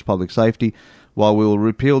increase public safety. While we will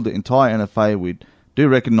repeal the entire NFA, we do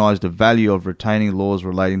recognise the value of retaining laws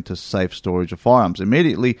relating to safe storage of firearms.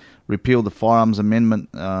 Immediately repeal the Firearms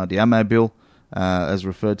Amendment, the AMO Bill, as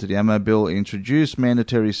referred to the AMO Bill, introduce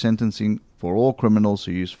mandatory sentencing for all criminals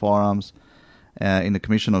who use firearms in the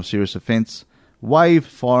commission of serious offence, waive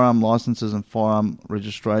firearm licences and firearm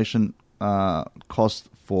registration costs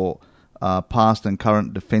for past and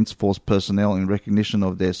current Defence Force personnel in recognition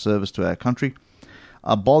of their service to our country,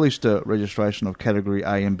 abolish the registration of Category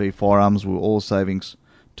A and B firearms with all savings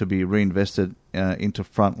to be reinvested into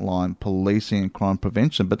frontline policing and crime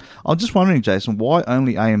prevention. But I'm just wondering, Jason, why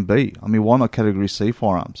only A and B? I mean, why not Category C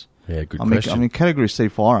firearms? Yeah, good question. I mean, Category C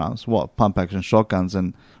firearms, what, pump-action shotguns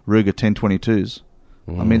and Ruger 1022s?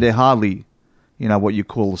 I mean, they're hardly... what you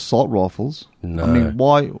call assault rifles. No. I mean,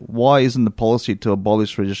 why isn't the policy to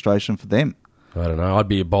abolish registration for them? I don't know. I'd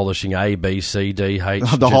be abolishing A, B, C, D, H.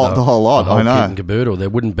 the whole lot, I know. Kit and caboodle. There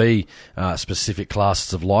wouldn't be specific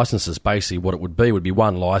classes of licenses. Basically, what it would be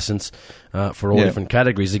one license for all different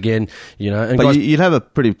categories. Again, And but you'd have a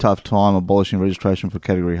pretty tough time abolishing registration for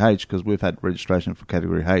Category H, because we've had registration for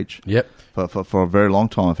Category H. Yep. For a very long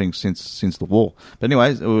time, I think, since the war. But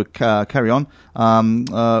anyways, we'll carry on.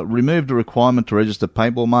 Remove the requirement to register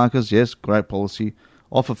paintball markers. Yes, great policy.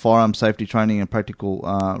 Offer firearm safety training and practical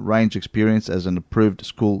range experience as an approved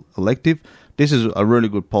school elective. This is a really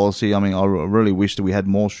good policy. I mean, I really wish that we had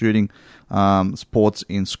more shooting sports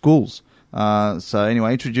in schools. So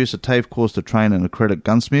anyway, introduce a TAFE course to train and accredit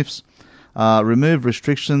gunsmiths. Remove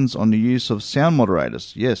restrictions on the use of sound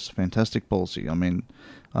moderators. Yes, fantastic policy. I mean,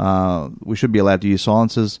 we should be allowed to use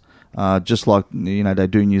silencers, just like they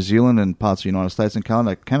do in New Zealand and parts of the United States and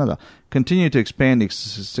Canada. Continue to expand the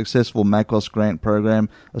successful MACOS grant program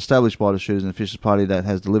established by the Shooters and Fishers Party that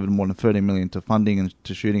has delivered more than $30 million to funding and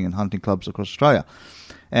to shooting and hunting clubs across Australia.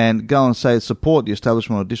 And go and say support the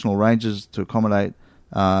establishment of additional ranges to accommodate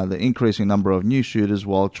the increasing number of new shooters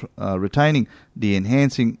while retaining and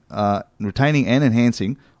enhancing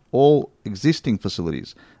all existing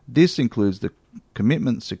facilities. This includes the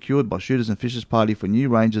commitment secured by Shooters and Fishers Party for new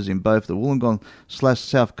ranges in both the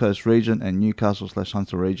Wollongong/South Coast region and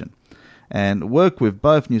Newcastle/Hunter region, and work with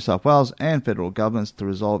both New South Wales and federal governments to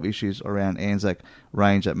resolve issues around Anzac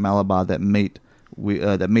Range at Malabar that meets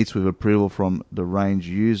with approval from the range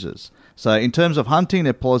users. So in terms of hunting,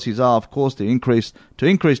 their policies are, of course, to increase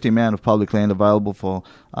the amount of public land available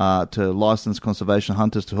to licensed conservation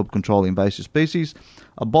hunters to help control invasive species,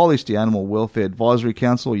 abolish the Animal Welfare Advisory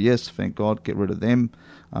Council. Yes, thank God, get rid of them.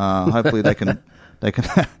 Hopefully they can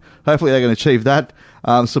hopefully they can achieve that.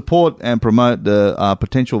 Support and promote the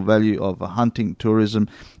potential value of hunting tourism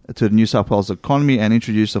to the New South Wales economy, and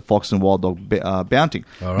introduce a fox and wild dog bounty.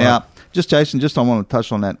 All right. Now, Jason, I want to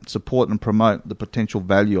touch on that. Support and promote the potential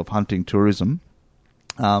value of hunting tourism.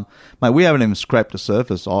 Mate, we haven't even scraped the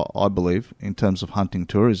surface, I believe, in terms of hunting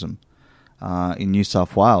tourism in New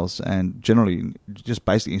South Wales, and generally, just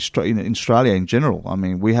basically in Australia in general. I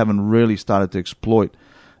mean, we haven't really started to exploit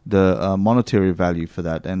the monetary value for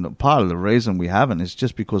that, and part of the reason we haven't is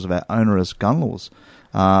just because of our onerous gun laws.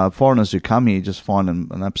 Foreigners who come here just find them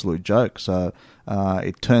an absolute joke, so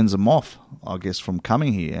it turns them off, I guess, from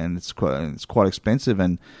coming here, and it's quite expensive,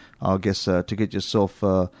 and I guess to get yourself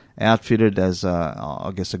outfitted as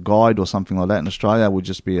I guess a guide or something like that in Australia would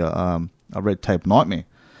just be a red tape nightmare.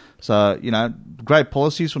 So, great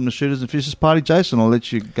policies from the Shooters and Fishers Party. Jason, I'll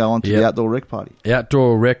let you go on to the Outdoor Rec Party.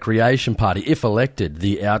 Outdoor Recreation Party. If elected,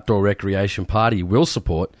 the Outdoor Recreation Party will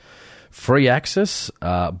support free access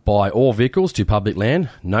by all vehicles to public land,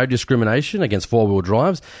 no discrimination against four-wheel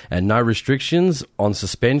drives, and no restrictions on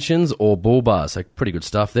suspensions or bull bars. So pretty good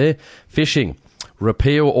stuff there. Fishing.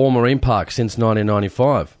 Repeal all marine parks since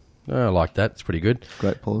 1995. I like that. It's pretty good.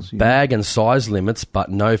 Great policy. Bag and size limits, but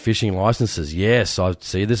no fishing licences. Yes, I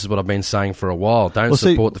see. This is what I've been saying for a while. Don't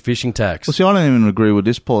support the fishing tax. Well, see, I don't even agree with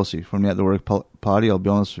this policy from the Outdoor Rec Party, I'll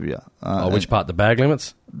be honest with you. Which part? The bag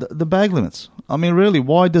limits? The bag limits. I mean, really,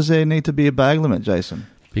 why does there need to be a bag limit, Jason?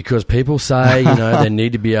 Because people say, they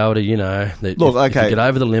need to be able to, Look, if you get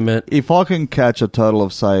over the limit. If I can catch a total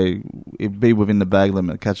of, say, be within the bag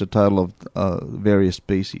limit, catch a total of various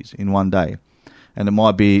species in one day, and it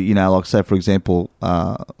might be, like, say, for example,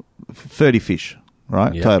 30 fish,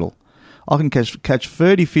 right, total. I can catch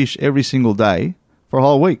 30 fish every single day for a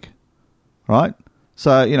whole week, right?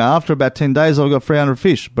 So, after about 10 days, I've got 300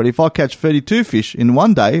 fish. But if I catch 32 fish in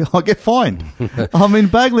one day, I get fined. I mean,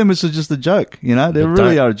 bag limits are just a joke, They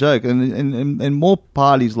really are a joke. And more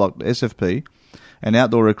parties like the SFP and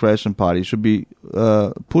Outdoor Recreation Party should be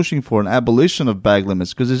pushing for an abolition of bag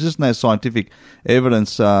limits, because there's just no scientific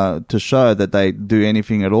evidence to show that they do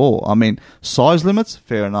anything at all. I mean, size limits,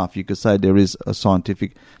 fair enough. You could say there is a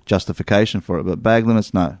scientific justification for it, but bag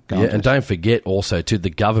limits, no. And don't forget also, too, the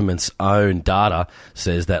government's own data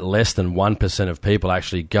says that less than 1% of people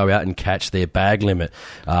actually go out and catch their bag limit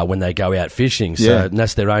when they go out fishing. So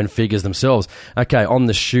that's their own figures themselves. Okay, on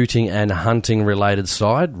the shooting and hunting related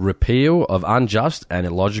side, repeal of unjust and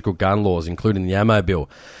illogical gun laws, including the ammo bill.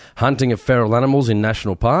 Hunting of feral animals in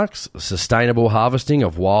national parks, sustainable harvesting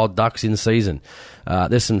of wild ducks in season.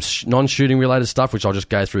 There's some non-shooting related stuff, which I'll just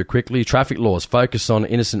go through quickly. Traffic laws focus on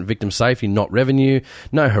innocent victim safety, not revenue.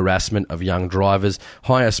 No harassment of young drivers.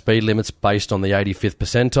 Higher speed limits based on the 85th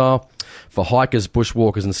percentile. For hikers,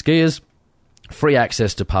 bushwalkers and skiers. Free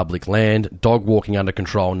access to public land, dog walking under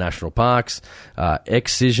control in national parks,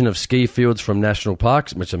 excision of ski fields from national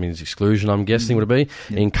parks, which means exclusion, I'm guessing would it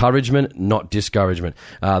be, encouragement, not discouragement.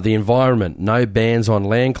 The environment, no bans on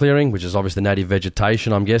land clearing, which is obviously native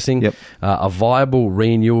vegetation, I'm guessing. A viable,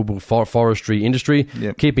 renewable forestry industry,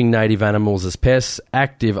 keeping native animals as pests,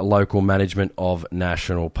 active local management of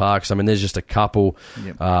national parks. I mean, there's just a couple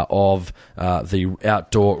of the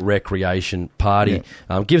Outdoor Recreation Party.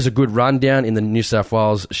 Gives a good rundown in the New South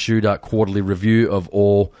Wales Shooter Quarterly Review of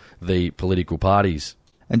all the political parties.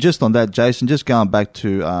 And just on that, Jason, just going back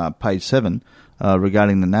to page 7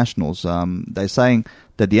 regarding the Nationals, they're saying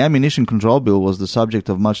that the Ammunition Control Bill was the subject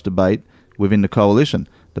of much debate within the coalition,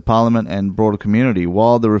 the parliament and broader community.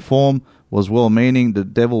 While the reform was well-meaning, the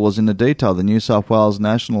devil was in the detail. The New South Wales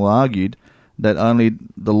National argued that only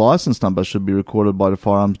the licence number should be recorded by the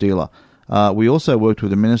firearms dealer. We also worked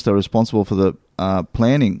with the minister responsible for the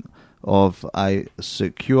planning of a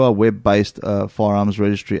secure web-based firearms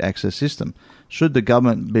registry access system. Should the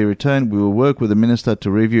government be returned, we will work with the minister to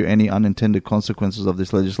review any unintended consequences of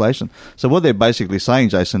this legislation. So what they're basically saying,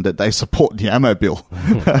 Jason, that they support the ammo bill.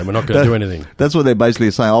 And we're not going to do anything. That's what they're basically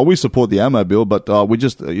saying. Oh, we support the ammo bill, but we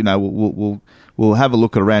just, we'll have a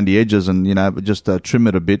look around the edges and, just trim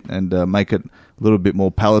it a bit and make it a little bit more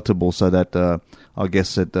palatable so that I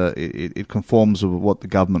guess it conforms with what the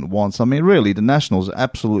government wants. I mean, really, the Nationals are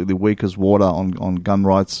absolutely weak as water on gun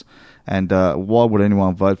rights. And why would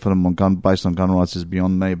anyone vote for them based on gun rights is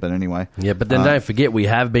beyond me. But anyway. Yeah, but then don't forget, we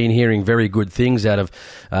have been hearing very good things out of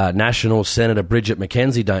National Senator Bridget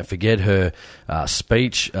McKenzie. Don't forget her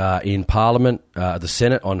speech in Parliament, the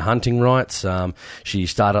Senate, on hunting rights. She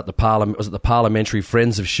started up the Parliamentary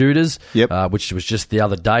Friends of Shooters, which was just the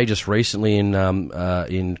other day, just recently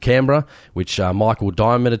in Canberra, which Michael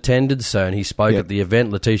Diamond attended. And he spoke at the event.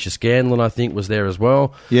 Letitia Scanlon, I think, was there as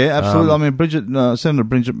well. Yeah, absolutely. I mean, Senator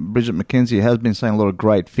Bridget McKenzie has been saying a lot of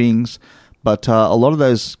great things, but a lot of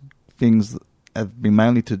those things have been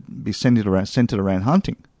mainly to be centered around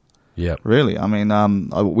hunting. Yeah, really. I mean,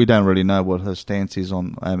 we don't really know what her stance is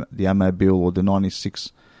on the AMO bill or the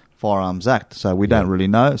 96 Firearms Act, so we don't really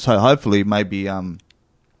know. So hopefully, maybe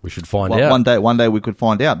we should find out one day. We could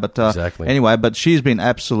find out. But exactly. Anyway, but she's been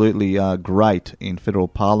absolutely great in federal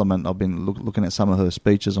parliament. I've been looking at some of her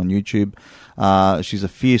speeches on YouTube. She's a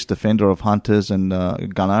fierce defender of hunters and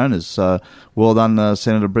gun owners. So well done,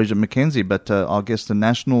 Senator Bridget McKenzie. But I guess the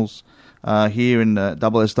Nationals here in the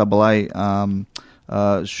SSAA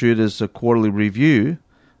Shooters Quarterly Review,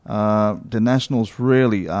 the Nationals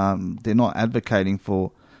really they're not advocating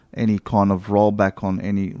for any kind of rollback on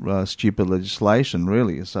any stupid legislation,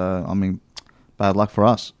 really. So, I mean, bad luck for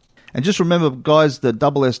us. And just remember, guys, the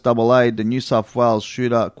SSAA, the New South Wales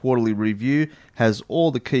Shooter Quarterly Review, has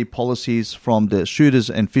all the key policies from the Shooters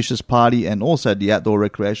and Fishers Party and also the Outdoor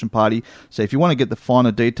Recreation Party. So if you want to get the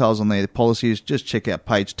finer details on their policies, just check out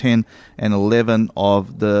page 10 and 11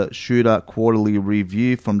 of the Shooter Quarterly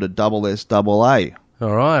Review from the SSAA.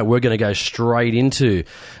 All right, we're going to go straight into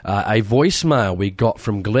a voicemail we got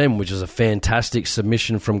from Glenn, which is a fantastic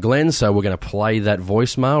submission from Glenn, so we're going to play that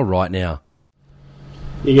voicemail right now.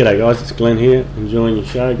 Yeah, g'day guys, it's Glenn here, enjoying your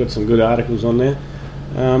show, got some good articles on there.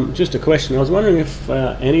 Just a question, I was wondering if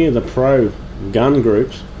any of the pro-gun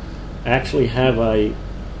groups actually have a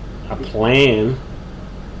plan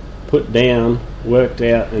put down, worked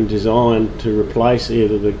out and designed to replace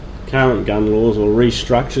either the current gun laws or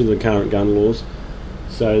restructure the current gun laws,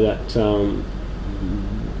 so that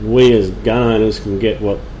we as gun owners can get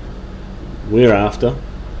what we're after,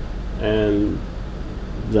 and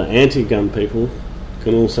the anti-gun people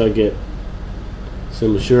can also get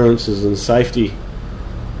some assurances and safety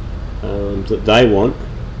that they want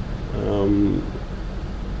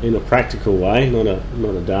in a practical way, not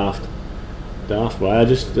a daft way.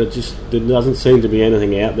 There doesn't seem to be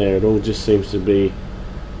anything out there. It all just seems to be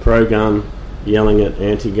pro-gun yelling at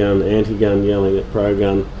anti-gun, anti-gun yelling at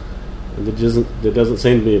pro-gun. There doesn't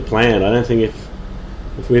seem to be a plan. I don't think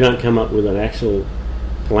if we don't come up with an actual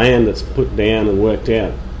plan that's put down and worked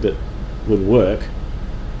out that would work,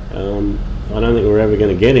 I don't think we're ever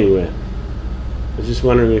going to get anywhere. I was just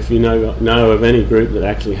wondering if you know of any group that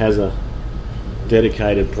actually has a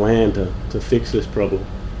dedicated plan to fix this problem.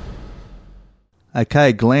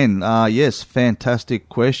 Okay, Glenn. Yes, fantastic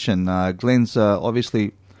question. Glenn's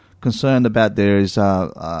obviously concerned about there is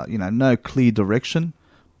no clear direction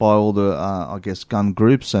by all the gun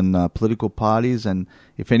groups and political parties, and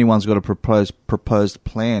if anyone's got a proposed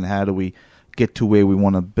plan, how do we get to where we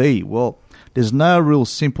want to be? Well, there's no real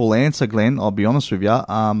simple answer, Glenn. I'll be honest with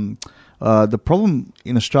you. The problem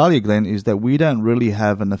in Australia, Glenn, is that we don't really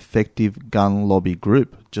have an effective gun lobby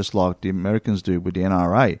group, just like the Americans do with the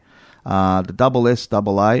NRA. The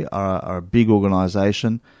SSAA are a big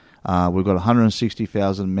organisation. We've got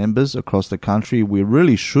 160,000 members across the country. We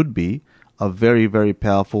really should be a very, very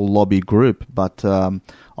powerful lobby group, but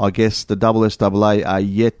I guess the SSAA are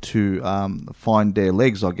yet to find their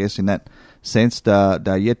legs, I guess, in that sense.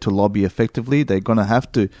 They're yet to lobby effectively. They're going to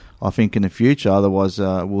have to, I think, in the future, otherwise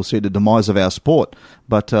we'll see the demise of our sport.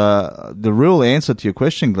 But the real answer to your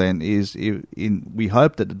question, Glenn, is we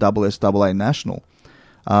hope that the SSAA National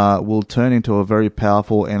will turn into a very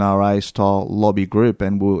powerful NRA-style lobby group,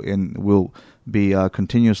 and will be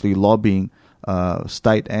continuously lobbying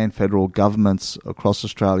state and federal governments across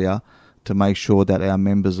Australia to make sure that our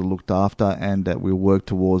members are looked after and that we work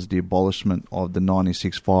towards the abolishment of the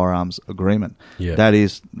 96 Firearms Agreement. Yeah. That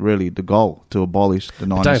is really the goal, to abolish the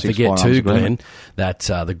 96 Firearms Agreement. Don't forget too, Glenn,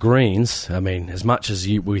 that the Greens, I mean, as much as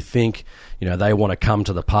we think, they want to come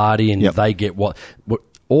to the party and they get what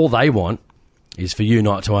all they want is for you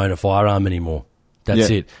not to own a firearm anymore.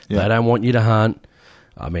 That's it. They don't want you to hunt.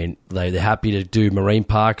 I mean, they're happy to do marine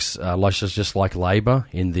parks, just like Labor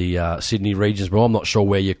in the Sydney region as well. I'm not sure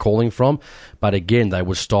where you're calling from, but again, they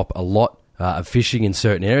would stop a lot of fishing in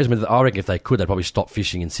certain areas. I mean, I reckon if they could, they'd probably stop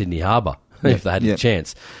fishing in Sydney Harbour if they had the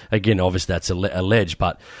chance. Again, obviously that's alleged,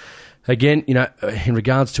 but Again, in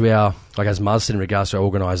regards to our, like as Muzz said, in regards to our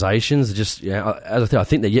organisations, just as I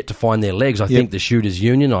think they're yet to find their legs. I think the Shooters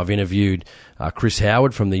Union. I've interviewed Chris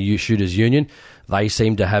Howard from the Shooters Union. They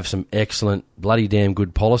seem to have some excellent, bloody damn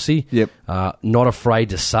good policy. Yep. Not afraid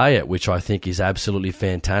to say it, which I think is absolutely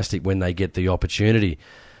fantastic when they get the opportunity.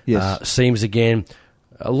 Yes. Seems again.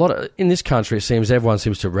 A lot in this country, it seems everyone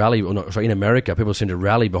seems to rally. Or not, sorry, in America, people seem to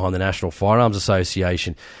rally behind the National Firearms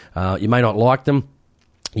Association. You may not like them.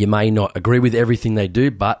 You may not agree with everything they do,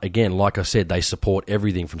 but again, like I said, they support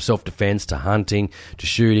everything from self-defense to hunting to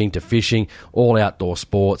shooting to fishing, all outdoor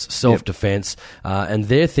sports, self-defense. And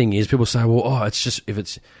their thing is, people say, well, it's just if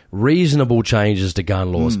it's reasonable changes to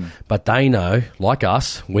gun laws. But they know, like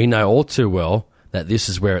us, we know all too well that this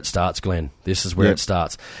is where it starts, Glenn. This is where it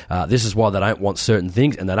starts. This is why they don't want certain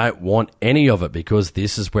things, and they don't want any of it because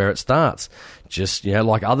this is where it starts. Just,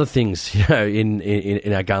 like other things,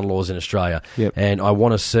 in our gun laws in Australia. Yep. And I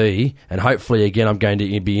want to see, and hopefully, again, I'm going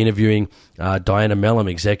to be interviewing Diana Mellum,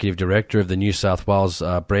 Executive Director of the New South Wales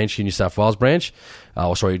branch, Executive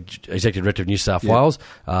Director of New South Wales,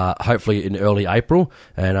 hopefully in early April.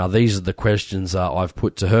 And these are the questions I've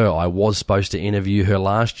put to her. I was supposed to interview her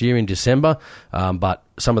last year in December, but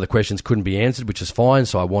some of the questions couldn't be answered, which is fine.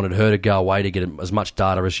 So I wanted her to go away to get as much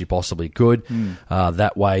data as she possibly could.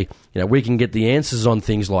 That way, we can get the answers on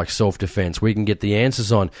things like self-defense. We can get the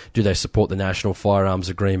answers on, do they support the National Firearms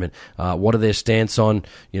Agreement? What are their stance on,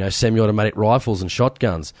 semi-automatic rifles and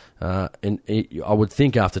shotguns? I would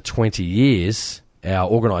think after 20 years, our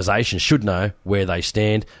organisation should know where they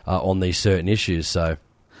stand on these certain issues. So,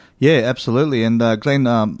 yeah, absolutely. And Glenn,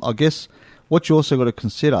 I guess what you also got to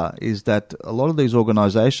consider is that a lot of these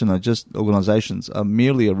organisations are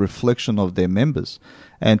merely a reflection of their members.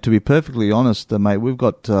 And to be perfectly honest, mate, we've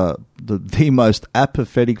got the most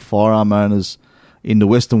apathetic firearm owners in the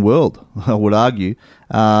Western world, I would argue.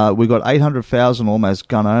 We've got 800,000 almost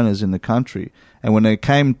gun owners in the country. And when it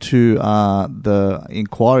came to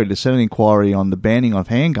the Senate inquiry on the banning of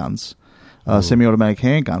handguns, semi-automatic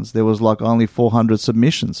handguns, there was like only 400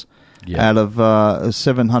 submissions out of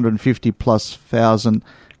 750 plus thousand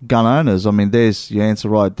gun owners. I mean, there's your answer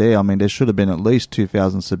right there. I mean, there should have been at least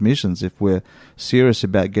 2,000 submissions if we're serious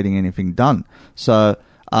about getting anything done. So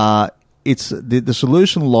it's the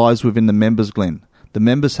solution lies within the members, Glenn. The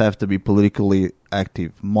members have to be politically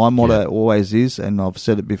active. My motto always is, and I've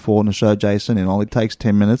said it before on the show, Jason, it only takes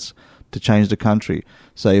 10 minutes to change the country.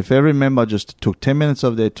 So if every member just took 10 minutes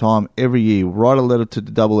of their time every year, write a letter to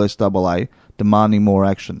the SSAA demanding more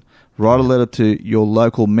action. Write a letter to your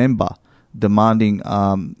local member demanding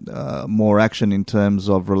more action in terms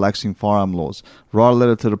of relaxing firearm laws. Write a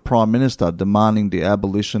letter to the Prime Minister demanding the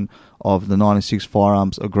abolition of the 96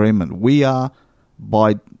 Firearms Agreement. We are,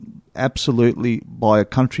 by a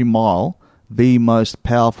country mile, the most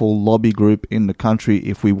powerful lobby group in the country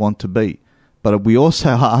if we want to be. But we also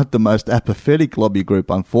are the most apathetic lobby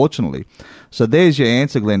group, unfortunately. So there's your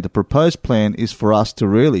answer, Glenn. The proposed plan is for us to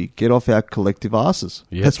really get off our collective asses.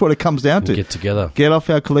 Yep. That's what it comes down to. Get together. Get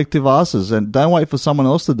off our collective asses. And don't wait for someone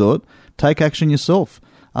else to do it. Take action yourself.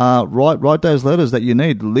 Write those letters that you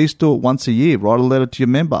need. At least do it once a year. Write a letter to your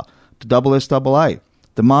member, to SSAA.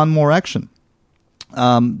 Demand more action.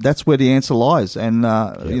 That's where the answer lies. And,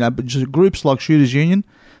 but just groups like Shooters Union,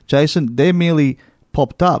 Jason, they're merely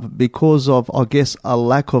popped up because of, I guess, a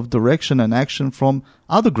lack of direction and action from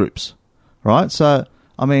other groups, right? So,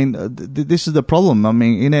 I mean, this is the problem. I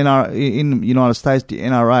mean, in the United States, the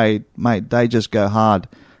NRA, mate, they just go hard.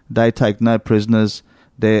 They take no prisoners.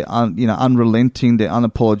 They're unrelenting. They're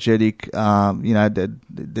unapologetic.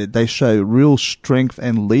 They show real strength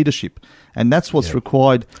and leadership. And that's what's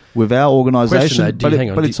required with our organisation. It's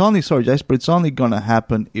only going to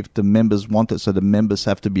happen if the members want it. So the members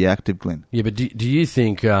have to be active, Glenn. Yeah, but do you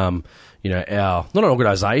think, our not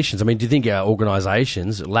organisations? I mean, do you think our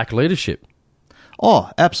organisations lack leadership? Oh,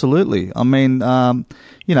 absolutely. I mean,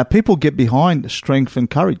 people get behind strength and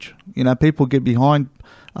courage. People get behind,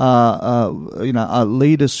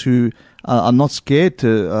 leaders who are not scared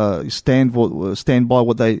to stand by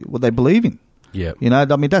what they believe in. Yeah,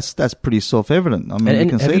 I mean that's pretty self-evident. I mean, you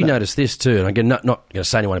can see that. Have you noticed this too? And again, not going to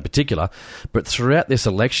say anyone in particular, but throughout this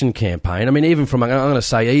election campaign, I mean, even from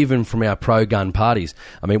our pro-gun parties,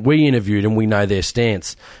 I mean, we interviewed and we know their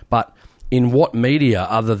stance. But in what media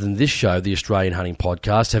other than this show, the Australian Hunting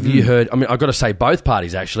Podcast, have you heard? I mean, I've got to say both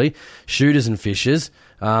parties actually, Shooters and Fishers,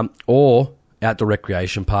 or outdoor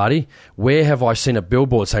recreation party, where have I seen a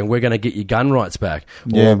billboard saying we're going to get your gun rights back,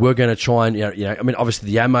 or we're going to try and I mean,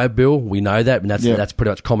 obviously the ammo bill, we know that, and that's pretty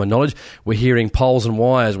much common knowledge. We're hearing poles and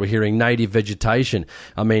wires, we're hearing native vegetation.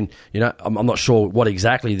 I mean, I'm not sure what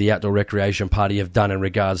exactly the outdoor recreation party have done in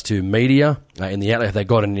regards to media in the outlet. Have they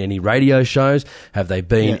got any radio shows? Have they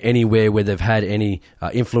been anywhere where they've had any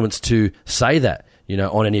influence to say that?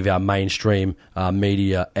 On any of our mainstream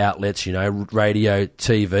media outlets, radio,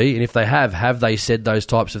 TV. And if they have they said those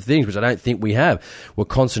types of things, which I don't think we have. We're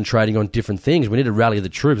concentrating on different things. We need to rally the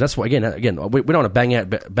troops. That's why, again, we don't want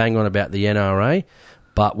to bang on about the NRA,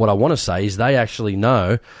 but what I want to say is they actually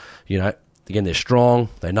know, again, they're strong,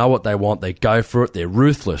 they know what they want, they go for it, they're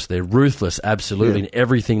ruthless, absolutely, in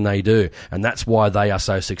everything they do, and that's why they are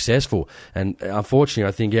so successful. And unfortunately,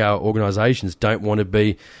 I think our organisations don't want to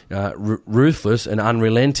be ruthless and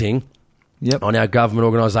unrelenting on our government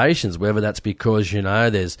organisations, whether that's because,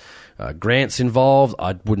 there's grants involved.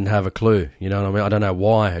 I wouldn't have a clue, you know what I mean? I don't know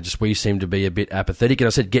why. We seem to be a bit apathetic. And I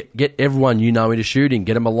said, get everyone into shooting,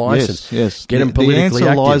 get them a licence, get them politically active. The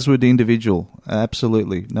answer lies with the individual,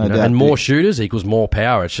 absolutely, no doubt. And more shooters equals more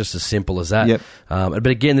power. It's just as simple as that. Yep. But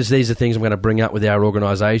again, these are things I'm going to bring up with our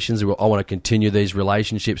organisations. I want to continue these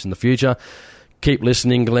relationships in the future. Keep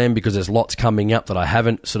listening, Glenn, because there's lots coming up that I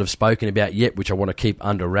haven't sort of spoken about yet, which I want to keep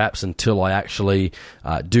under wraps until I actually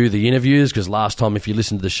do the interviews. Because last time, if you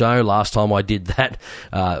listen to the show, I did that,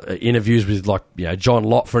 interviews with John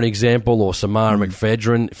Lott, for an example, or Samara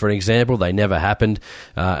McPhedran, for an example. They never happened,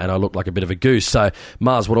 and I looked like a bit of a goose. So,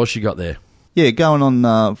 Mars, what else you got there? Yeah, going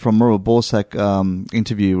on from Murrell Borsak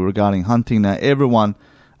interview regarding hunting. Now, everyone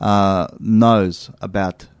knows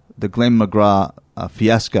about the Glenn McGrath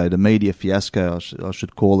fiasco, the media fiasco, I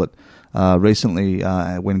should call it, recently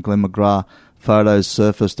when Glenn McGrath photos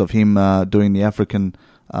surfaced of him doing the African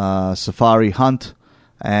safari hunt.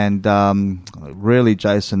 And really,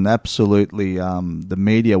 Jason, absolutely, the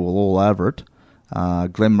media were all over it.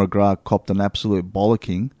 Glenn McGrath copped an absolute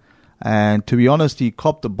bollocking. And to be honest, he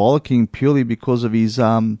copped a bollocking purely because of his,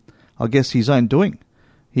 his own doing.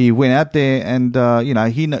 He went out there and,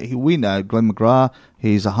 we know Glenn McGrath.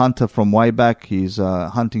 He's a hunter from way back. He's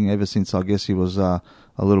hunting ever since, I guess, he was a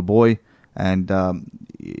little boy. And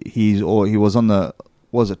he was on the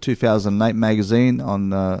 2008 magazine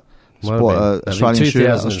on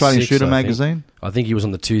Australian Shooter magazine. I think he was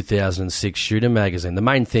on the 2006 Shooter magazine. The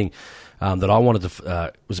main thing that I wanted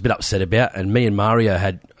to was a bit upset about, and me and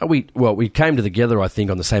Mario we came together, I think,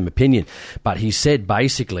 on the same opinion. But he said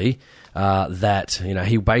basically that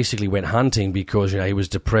he basically went hunting because he was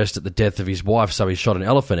depressed at the death of his wife, so he shot an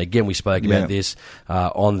elephant. Again, we spoke about this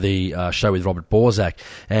on the show with Robert Borsak,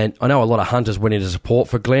 and I know a lot of hunters went into support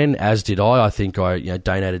for Glenn, as did I. I think I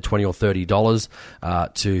donated $20 or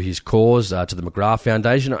 $30 to his cause, to the McGrath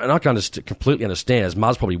Foundation, and I can completely understand, as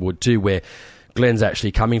Muzz probably would too, where Glenn's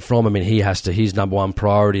actually coming from. I mean, his number one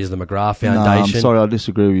priority is the McGrath Foundation. No, I'm sorry, I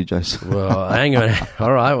disagree with you, Jason. Well, hang on.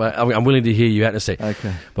 All right, well, I'm willing to hear you out in a sec.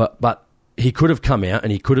 Okay. But he could have come out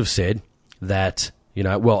and he could have said that,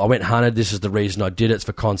 I went hunted, this is the reason I did it, it's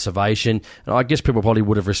for conservation. And I guess people probably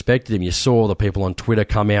would have respected him. You saw the people on Twitter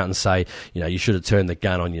come out and say, you should have turned the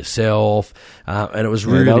gun on yourself. And it was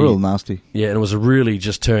really... they were real nasty. Yeah, and it was really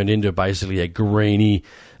just turned into basically a greeny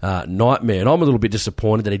nightmare. And I'm a little bit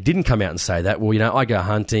disappointed that he didn't come out and say that. Well, I go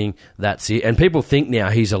hunting, that's it. And people think now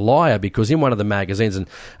he's a liar because in one of the magazines, and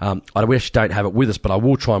I wish don't have it with us, but I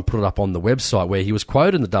will try and put it up on the website, where he was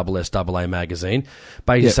quoted in the SSAA magazine,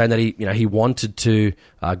 basically saying that he wanted to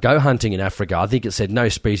go hunting in Africa. I think it said no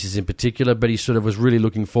species in particular, but he sort of was really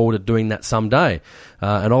looking forward to doing that someday.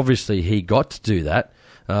 And obviously he got to do that.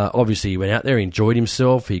 Obviously he went out there, he enjoyed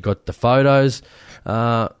himself, he got the photos,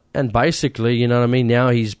 and basically, now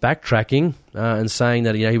he's backtracking and saying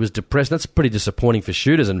that, he was depressed. That's pretty disappointing for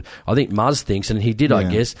shooters. And I think Muzz thinks, and he did, I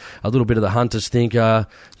guess, a little bit of the hunters think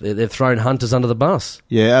they've thrown hunters under the bus.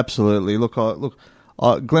 Yeah, absolutely. Look,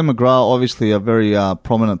 Glenn McGrath, obviously a very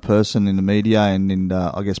prominent person in the media and in,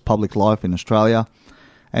 public life in Australia.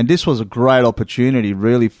 And this was a great opportunity,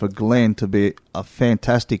 really, for Glenn to be a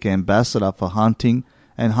fantastic ambassador for hunting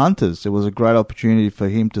and hunters. It was a great opportunity for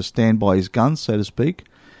him to stand by his guns, so to speak,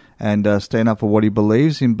 and stand up for what he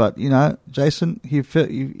believes in. But, Jason, he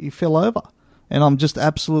fell over. And I'm just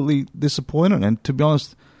absolutely disappointed and, to be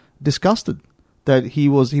honest, disgusted that he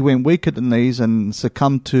went weak at the knees and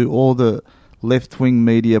succumbed to all the left-wing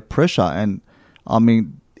media pressure. And, I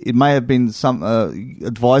mean, it may have been some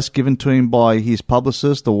advice given to him by his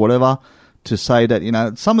publicist or whatever to say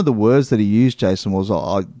that, some of the words that he used, Jason, was,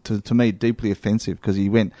 to me, deeply offensive, because he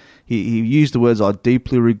used the words, I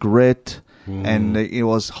deeply regret, and it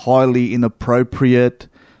was highly inappropriate.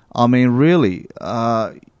 I mean, really,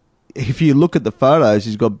 if you look at the photos,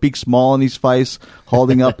 he's got a big smile on his face,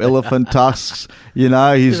 holding up elephant tusks. You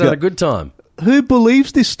know, He's had a good time. Who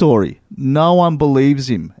believes this story? No one believes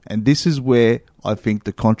him. And this is where I think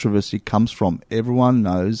the controversy comes from. Everyone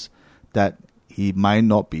knows that he may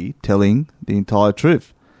not be telling the entire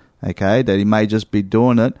truth. Okay, that he may just be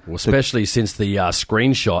doing it. Well, especially since the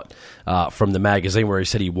screenshot from the magazine where he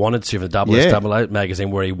said he wanted to, from the SSAA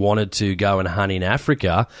magazine, where he wanted to go and hunt in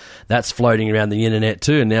Africa. That's floating around the internet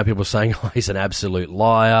too, and now people are saying, oh, he's an absolute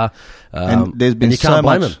liar. And there's been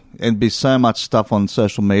so much stuff on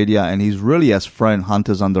social media, and he really has thrown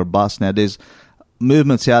hunters under a bus. Now, there's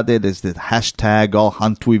movements out there. There's the hashtag, I'll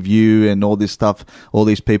hunt with you, and all this stuff, all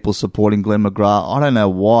these people supporting Glenn McGrath. I don't know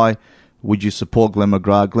why would you support Glenn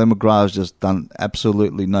McGrath. Glenn McGrath has just done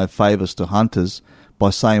absolutely no favours to hunters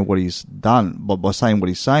by saying what he's done, by saying what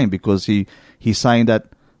he's saying, because he's saying that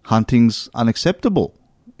hunting's unacceptable.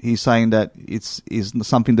 He's saying that it's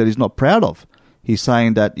something that he's not proud of. He's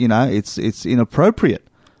saying that, you know, it's inappropriate.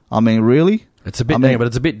 I mean, really? It's a bit, but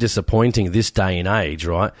it's a bit disappointing this day and age,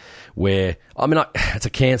 right? Where, I mean, it's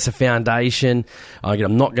a cancer foundation.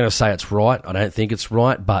 I'm not going to say it's right. I don't think it's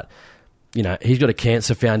right, but, you know, he's got a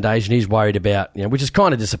cancer foundation. He's worried about, you know, which is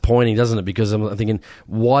kind of disappointing, doesn't it? Because I'm thinking,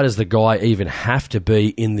 why does the guy even have to be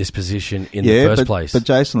in this position in the first place? But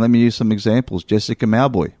Jason, let me use some examples. Jessica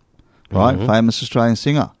Mauboy, right? Mm-hmm. Famous Australian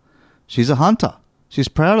singer. She's a hunter. She's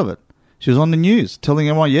proud of it. She was on the news telling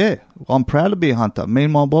everyone, yeah, I'm proud to be a hunter. Me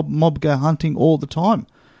and my mob go hunting all the time.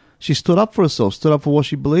 She stood up for herself, stood up for what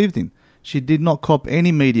she believed in. She did not cop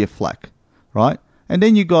any media flack, right? And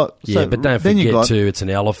then you got... but don't forget too, it's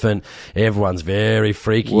an elephant. Everyone's very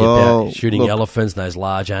freaky about shooting elephants and those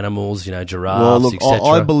large animals, you know, giraffes, etc.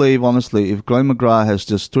 I believe, honestly, if Glenn McGrath has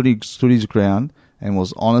just stood his ground and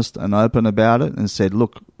was honest and open about it and said,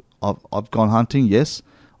 look, I've gone hunting, yes,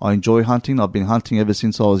 I enjoy hunting. I've been hunting ever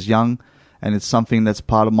since I was young, and it's something that's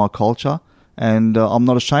part of my culture, and I'm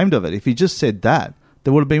not ashamed of it. If he just said that,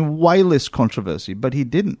 there would have been way less controversy, but he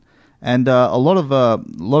didn't. And a lot of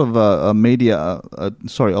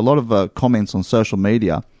comments on social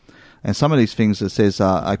media, and some of these things that says,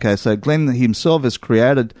 okay, so Glenn himself has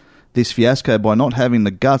created this fiasco by not having the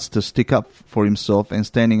guts to stick up for himself and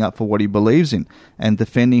standing up for what he believes in and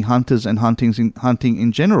defending hunters and hunting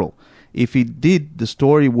in general. If he did, the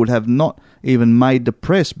story would have not even made the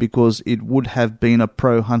press because it would have been a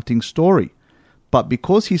pro-hunting story. But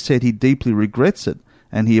because he said he deeply regrets it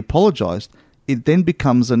and he apologised, it then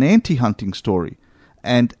becomes an anti-hunting story.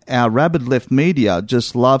 And our rabid left media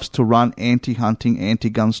just loves to run anti-hunting,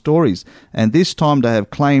 anti-gun stories. And this time they have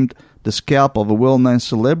claimed the scalp of a well-known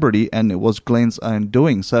celebrity, and it was Glenn's own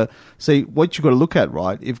doing. So, see, what you've got to look at,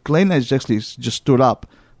 right? If Glenn has actually just stood up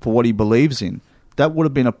for what he believes in, that would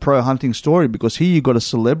have been a pro-hunting story, because here you've got a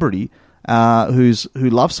celebrity who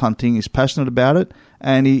loves hunting, is passionate about it,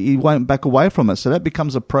 and he won't back away from it. So that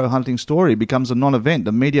becomes a pro-hunting story. It becomes a non-event.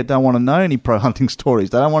 The media don't want to know any pro-hunting stories.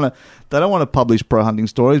 They don't want to publish pro-hunting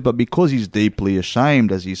stories. But because he's deeply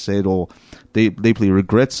ashamed, as he said, or deeply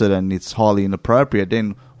regrets it, and it's highly inappropriate,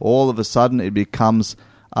 then all of a sudden it becomes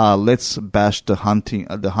let's bash the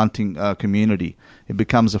hunting community. It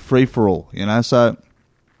becomes a free-for-all, you know. So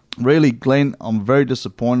really, Glenn, I'm very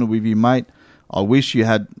disappointed with you, mate. I wish you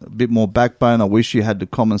had a bit more backbone. I wish you had the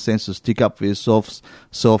common sense to stick up for yourself.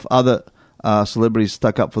 Other celebrities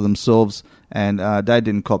stuck up for themselves, and they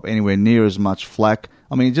didn't cop anywhere near as much flack.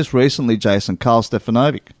 I mean, just recently, Jason, Karl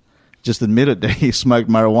Stefanovic just admitted that he smoked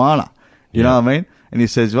marijuana. You know what I mean? And he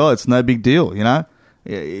says, well, it's no big deal, you know?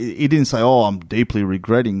 He didn't say, oh, I'm deeply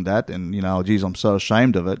regretting that, and, you know, geez, I'm so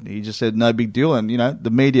ashamed of it. He just said, no big deal, and, you know,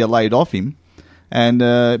 the media laid off him, and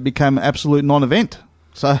it became an absolute non-event.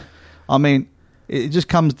 So, I mean, it just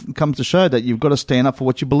comes to show that you've got to stand up for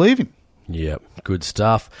what you believe in. Yeah, good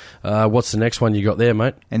stuff. What's the next one you got there,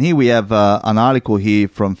 mate? And here we have an article here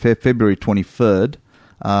from February 23rd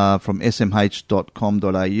from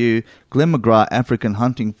smh.com.au. Glenn McGrath, African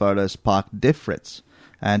hunting photos spark death threats.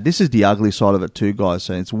 And this is the ugly side of it too, guys.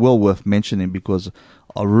 So it's well worth mentioning, because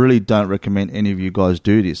I really don't recommend any of you guys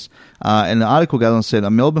do this. And the article goes on, said,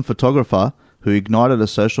 a Melbourne photographer who ignited a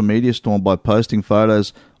social media storm by posting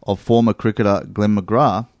photos of former cricketer Glenn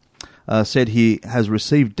McGrath, said he has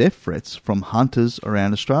received death threats from hunters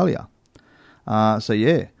around Australia.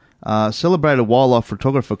 Celebrated wildlife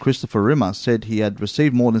photographer Christopher Rimmer said he had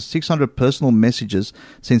received more than 600 personal messages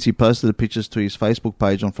since he posted the pictures to his Facebook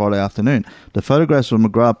page on Friday afternoon. The photographs of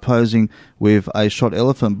McGrath posing with a shot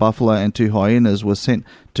elephant, buffalo and 2 hyenas were sent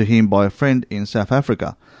to him by a friend in South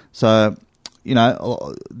Africa. So, you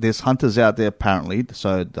know, there's hunters out there apparently,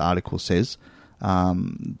 so the article says,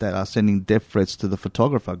 that are sending death threats to the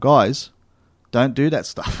photographer. Guys, don't do that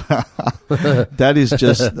stuff. That is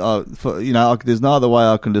just, there's no other way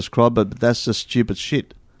I can describe it, but that's just stupid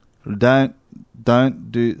shit.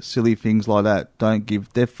 Don't do silly things like that. Don't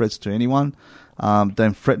give death threats to anyone.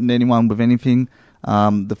 Don't threaten anyone with anything.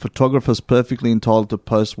 The photographer's perfectly entitled to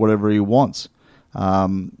post whatever he wants.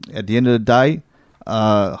 At the end of the day,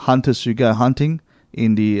 hunters who go hunting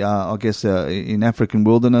in the, in African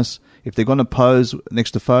wilderness, if they're going to pose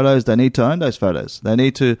next to photos, they need to own those photos. They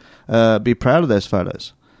need to be proud of those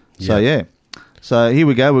photos. So, yeah. So, here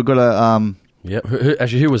we go. We've got a...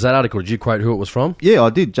 Who was that article? Did you quote who it was from? Yeah,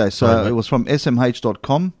 I did, Jay. So, it was from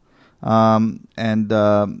smh.com, and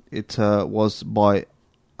it was by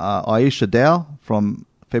Aisha Dow from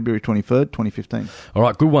February 23rd, 2015. All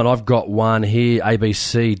right, good one. I've got one here,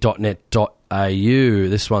 abc.net.au.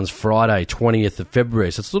 This one's Friday, 20th of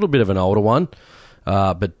February. So it's a little bit of an older one,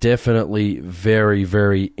 but definitely very,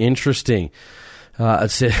 very interesting.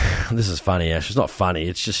 It says, this is funny, Ash. It's not funny.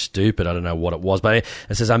 It's just stupid. I don't know what it was. But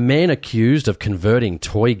it says, a man accused of converting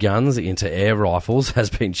toy guns into air rifles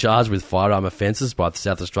has been charged with firearm offences by the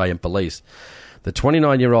South Australian Police. The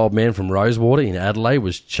 29-year-old man from Rosewater in Adelaide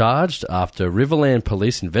was charged after Riverland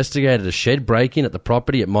Police investigated a shed break-in at the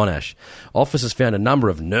property at Monash. Officers found a number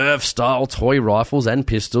of Nerf-style toy rifles and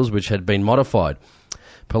pistols which had been modified.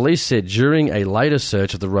 Police said during a later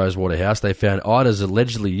search of the Rosewater house, they found items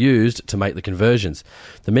allegedly used to make the conversions.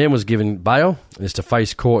 The man was given bail and is to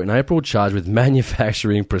face court in April, charged with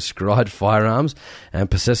manufacturing prescribed firearms and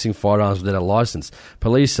possessing firearms without a licence.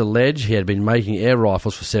 Police allege he had been making air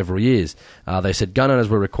rifles for several years. They said gun owners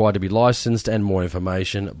were required to be licensed and more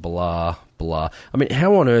information, blah, blah. I mean,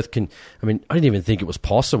 how on earth I didn't even think it was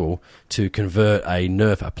possible to convert a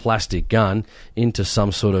Nerf, a plastic gun, into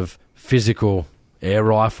some sort of physical air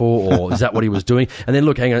rifle, or is that what he was doing? And then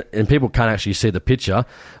look, hang on, and people can't actually see the picture.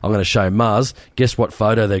 I'm going to show Muzz. Guess what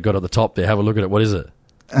photo they got at the top there? Have a look at it. What is it?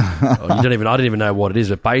 I don't even know what it is,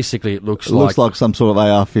 but basically it looks like some sort of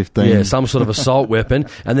AR-15. Yeah, some sort of assault weapon.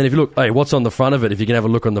 And then if you look, hey, what's on the front of it? If you can have a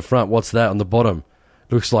look on the front, what's that on the bottom?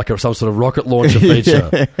 Looks like some sort of rocket launcher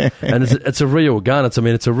feature. Yeah. And it's a real gun. It's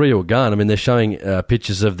a real gun. I mean, they're showing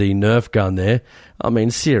pictures of the Nerf gun there. I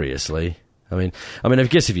mean, seriously. I mean, I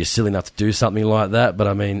guess if you're silly enough to do something like that, but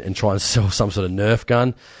and try and sell some sort of Nerf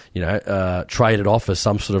gun, trade it off as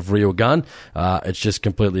some sort of real gun, it's just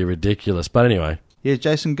completely ridiculous. But anyway. Yeah,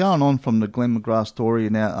 Jason, going on from the Glenn McGrath story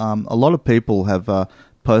now, a lot of people have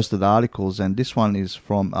posted articles, and this one is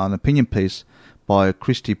from an opinion piece by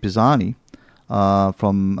Christy Pisani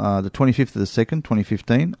from the 25th of the 2nd,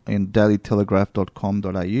 2015, in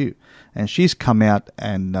dailytelegraph.com.au. And she's come out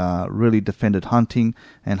and really defended hunting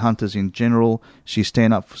and hunters in general. She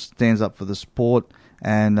stands up for the sport,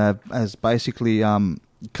 and has basically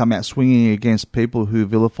come out swinging against people who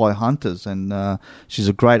vilify hunters. And she's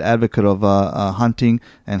a great advocate of hunting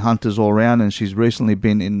and hunters all around. And she's recently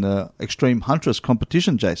been in the Extreme Huntress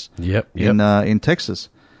competition, Jace. Yep. In Texas.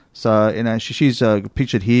 So she's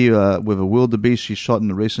pictured here with a wildebeest she shot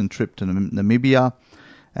in a recent trip to Namibia,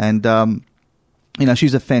 and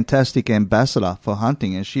she's a fantastic ambassador for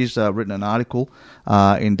hunting, and she's written an article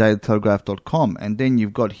in dailytelegraph.com. And then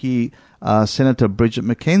you've got here Senator Bridget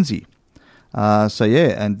McKenzie.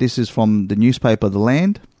 And this is from the newspaper The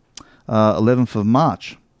Land, 11th of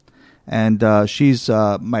March. And she's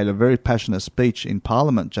made a very passionate speech in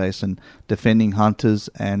Parliament, Jason, defending hunters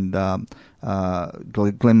and Glenn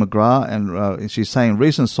McGrath. And she's saying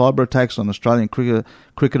recent cyber attacks on Australian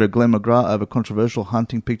cricketer Glenn McGrath over controversial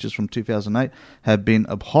hunting pictures from 2008 have been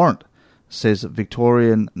abhorrent, says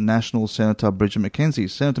Victorian National Senator Bridget McKenzie.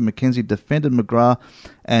 Senator McKenzie defended McGrath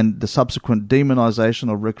and the subsequent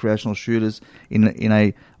demonisation of recreational shooters in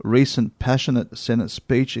a recent passionate Senate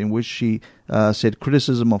speech in which she said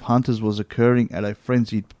criticism of hunters was occurring at a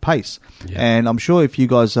frenzied pace. Yeah. And I'm sure if you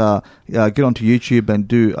guys get onto YouTube and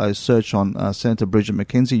do a search on Senator Bridget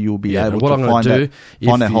McKenzie, you'll be able to find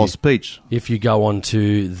that whole speech. If you go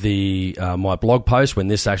onto the my blog post when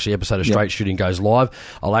this episode of Straight Shooting goes live,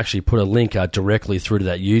 I'll actually put a link directly through to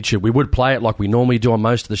that YouTube. We would play it like we normally do on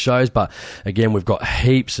most of the shows, but again, we've got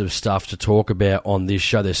heaps of stuff to talk about on this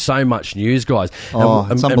show. There's so much news, guys.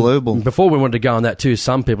 It's unbelievable. And before we wanted to go on that too,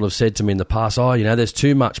 some people have said to me in the past, there's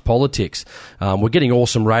too much politics. We're getting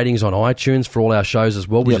awesome ratings on iTunes for all our shows as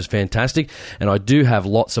well, which is fantastic. And I do have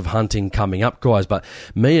lots of hunting coming up, guys, but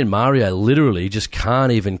me and Mario literally just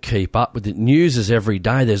can't even keep up with it. News is every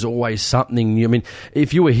day. There's always something new. I mean,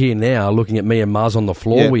 if you were here now looking at me and Muzz on the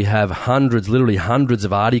floor, we have literally hundreds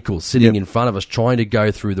of articles sitting in front of us trying to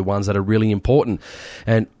go through the ones that are really important.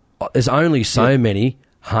 And there's only so many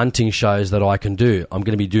hunting shows that I can do. I'm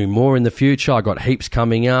going to be doing more in the future. I've got heaps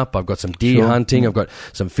coming up. I've got some deer hunting. I've got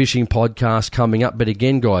some fishing podcasts coming up. But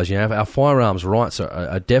again, guys, our firearms rights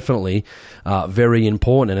are definitely very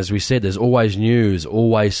important. And as we said, there's always news,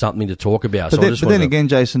 always something to talk about. But then again,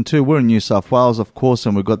 Jason, too, we're in New South Wales, of course,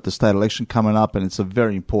 and we've got the state election coming up, and it's a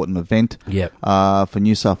very important event for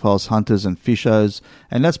New South Wales hunters and fishers.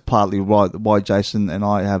 And that's partly why Jason and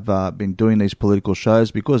I have been doing these political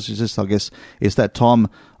shows, because it's just, I guess, it's that time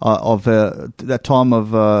once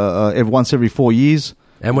every 4 years.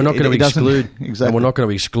 And we're not going to exclude. Exactly. And we're not going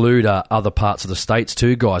to exclude other parts of the states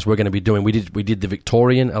too, guys. We're going to be doing. We did the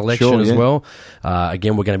Victorian election as well.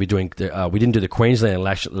 Again, we're going to be doing. We didn't do the Queensland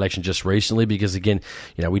election just recently because again,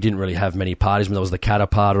 we didn't really have many parties. There was the Katter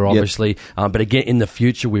Party, obviously. But again, in the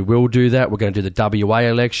future, we will do that. We're going to do the WA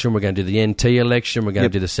election. We're going to do the NT election. We're going to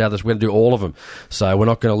do the South. We're going to do all of them. So we're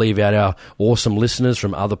not going to leave out our awesome listeners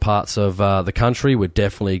from other parts of the country. We're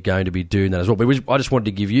definitely going to be doing that as well. But I just wanted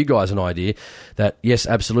to give you guys an idea that yes,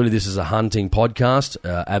 absolutely, this is a hunting podcast,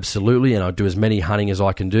 absolutely, and I do as many hunting as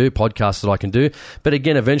I can do, podcasts that I can do. But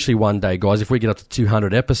again, eventually one day, guys, if we get up to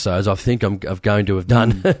 200 episodes, I think I'm going to have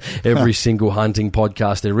done every single hunting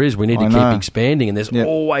podcast there is. We need to keep expanding, and there's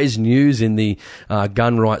always news in the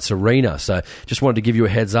gun rights arena. So just wanted to give you a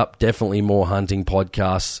heads up, definitely more hunting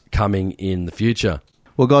podcasts coming in the future.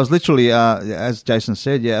 Well, guys, literally, as Jason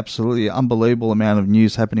said, absolutely, unbelievable amount of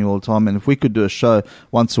news happening all the time. And if we could do a show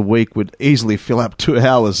once a week, we'd easily fill up 2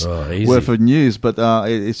 hours worth of news. But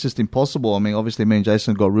it's just impossible. I mean, obviously, me and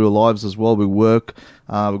Jason have got real lives as well. We work,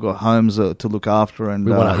 we've got homes to look after, and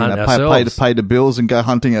we want to hunt pay the bills and go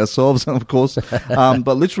hunting ourselves, of course.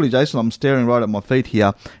 But literally, Jason, I'm staring right at my feet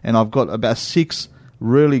here, and I've got about 6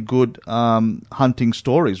 really good hunting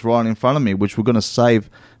stories right in front of me, which we're going to save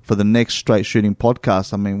for the next Straight Shooting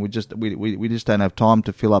podcast. I mean, we just don't have time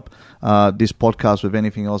to fill up this podcast with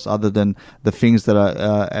anything else other than the things that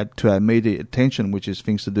are to our immediate attention, which is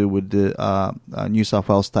things to do with the New South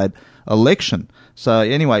Wales state election. So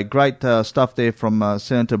anyway, great stuff there from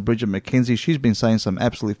Senator Bridget McKenzie. She's been saying some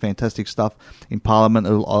absolutely fantastic stuff in Parliament,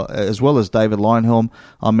 as well as David Leyonhjelm.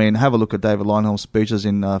 I mean, have a look at David Leyonhjelm's speeches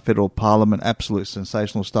in federal Parliament. Absolutely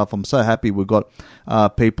sensational stuff. I'm so happy we've got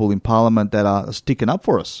people in Parliament that are sticking up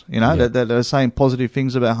for us, that are saying positive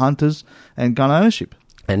things about hunters and gun ownership.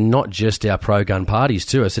 And not just our pro-gun parties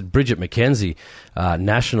too. I said Bridget McKenzie,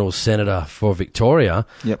 National Senator for Victoria.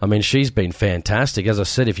 I mean, she's been fantastic. As I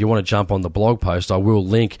said, if you want to jump on the blog post, I will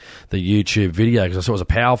link the YouTube video because I thought it was a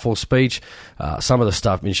powerful speech. Some of the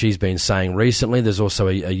stuff she's been saying recently. There's also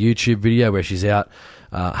a YouTube video where she's out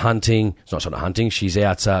hunting. It's not sort of hunting. She's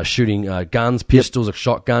out shooting guns, pistols, a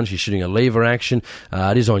shotgun. She's shooting a lever action.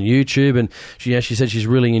 It is on YouTube, and she said she's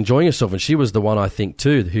really enjoying herself. And she was the one, I think,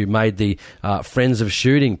 too, who made the Friends of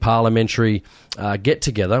Shooting parliamentary get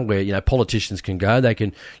together where politicians can go. They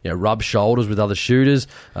can rub shoulders with other shooters.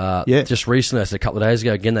 Just recently, I said a couple of days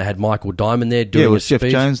ago, again they had Michael Diamond there doing a speech.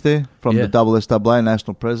 Jeff Jones there from the SSAA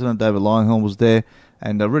National President. David Leyonhjelm was there.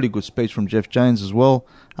 And a really good speech from Jeff Jones as well.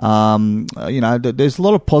 There's a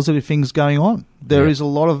lot of positive things going on. There is a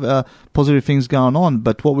lot of positive things going on.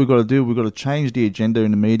 But what we've got to do, we've got to change the agenda in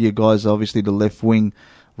the media, guys. Obviously, the left-wing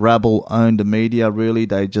rabble own the media, really.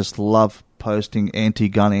 They just love posting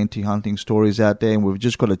anti-gun, anti-hunting stories out there. And we've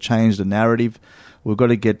just got to change the narrative. We've got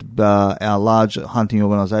to get our large hunting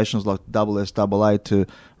organisations like SSAA to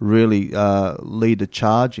really lead the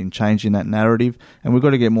charge in changing that narrative, and we've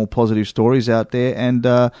got to get more positive stories out there. And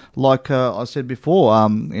like I said before,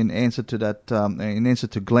 in answer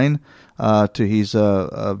to Glenn, to his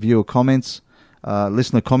viewer comments,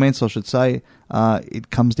 listener comments, I should say,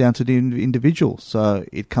 it comes down to the individual. So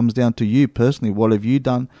it comes down to you personally. What have you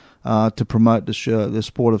done to promote the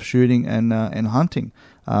sport of shooting and hunting?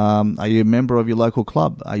 Are you a member of your local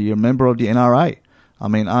club? Are you a member of the NRA? I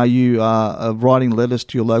mean, are you writing letters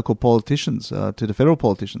to your local politicians, to the federal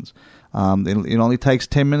politicians? It only takes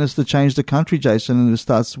 10 minutes to change the country, Jason, and it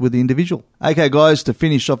starts with the individual. Okay, guys, to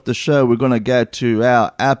finish off the show, we're going to go to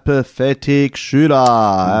our apathetic shooter.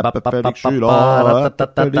 Apathetic shooter.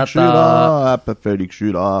 Apathetic shooter. Apathetic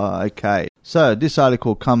shooter. Okay. So this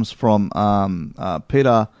article comes from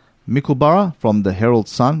Peter Mickleborough from the Herald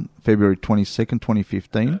Sun, February 22nd,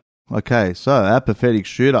 2015. Okay, so apathetic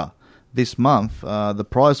shooter. This month, the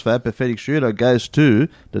prize for apathetic shooter goes to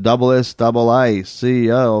the SSAA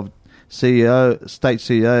State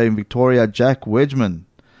CEO in Victoria, Jack Wedgman.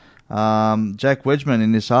 Jack Wedgman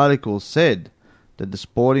in this article said that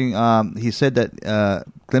he said that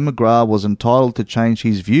Glenn McGrath was entitled to change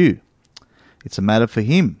his view. It's a matter for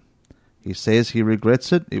him. He says he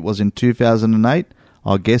regrets it. It was in 2008.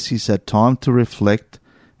 I guess he's had time to reflect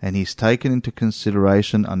and he's taken into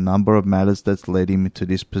consideration a number of matters that's led him to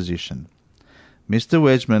this position. Mr.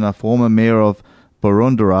 Wedgman, a former mayor of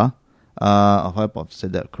Boroondara, I hope I've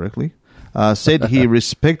said that correctly, said he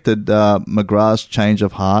respected McGrath's change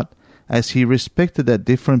of heart, as he respected that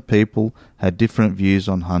different people had different views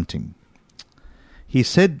on hunting. He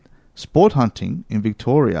said sport hunting in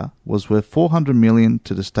Victoria was worth $400 million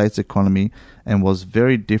to the state's economy and was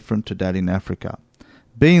very different to that in Africa,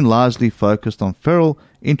 being largely focused on feral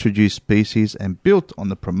introduced species and built on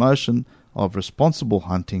the promotion of responsible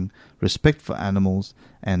hunting, respect for animals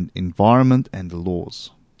and environment and the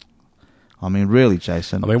laws. I mean, really,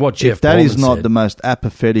 Jason. I mean, what Jeff if that is Bowman not said, the most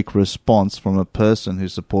apathetic response from a person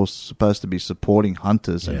who's supposed to be supporting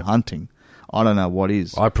hunters and hunting, I don't know what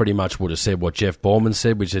is. I pretty much would have said what Jeff Bowman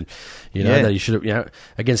said, which said, Yeah. that he should have,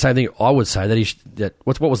 again, same thing. I would say that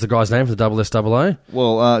what was the guy's name for the SSAA?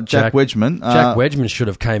 Well, Jack Wedgman. Jack Wedgman should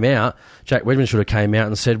have came out. Jack Wedgman should have came out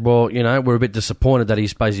and said, well, we're a bit disappointed that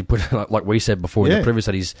he's basically put, like we said before in the previous,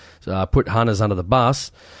 that he's put hunters under the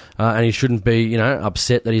bus. And he shouldn't be,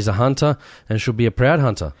 upset that he's a hunter and should be a proud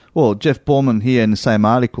hunter. Well, Jeff Bowman here in the same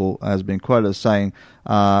article has been quoted as saying,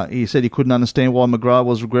 he said he couldn't understand why McGrath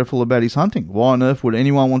was regretful about his hunting. Why on earth would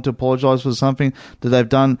anyone want to apologise for something that they've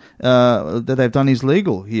done is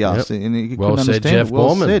legal? He asked, and he Well couldn't said, understand. Jeff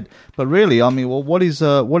Bowman. Said. But really, I mean, well, what is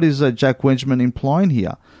Jack Wedgman implying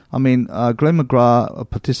here? I mean, Glenn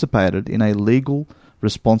McGrath participated in a legal,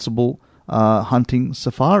 responsible hunting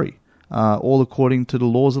safari. All according to the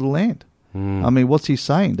laws of the land. I mean, what's he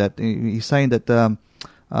saying? That he's saying that the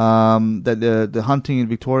hunting in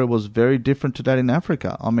Victoria was very different to that in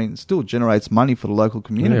Africa. I mean, it still generates money for the local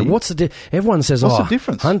community. What's the everyone says, what's the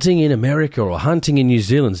difference? Hunting in America or hunting in New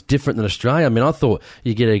Zealand is different than Australia. I mean, I thought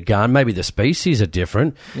you get a gun, maybe the species are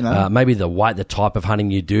different, maybe the type of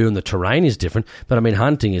hunting you do and the terrain is different. But I mean,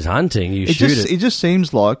 hunting is hunting. You shoot it. It just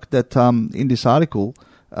seems like that in this article.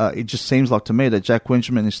 It just seems like to me that Jack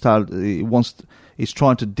Wedgman is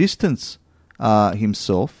trying to distance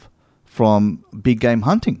himself from big game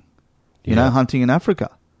hunting, hunting in Africa.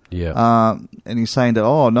 Yeah. And he's saying that,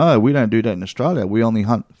 oh no, we don't do that in Australia. We only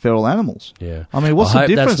hunt feral animals. Yeah. I mean, what's the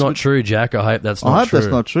difference? That's not true, Jack. I hope that's not true. I hope that's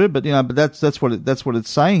not true, but but that's what it's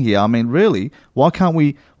saying here. I mean, really, why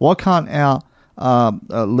can't our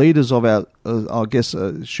leaders of our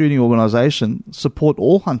shooting organisation support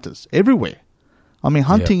all hunters everywhere? I mean,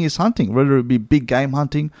 hunting is hunting, whether it be big game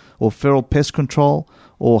hunting or feral pest control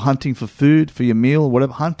or hunting for food, for your meal,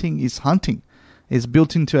 whatever. Hunting is hunting. It's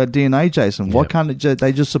built into our DNA, Jason. Why can't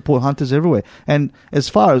they just support hunters everywhere? And as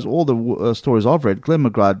far as all the stories I've read, Glenn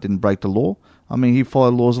McGrath didn't break the law. I mean, he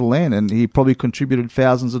followed laws of the land, and he probably contributed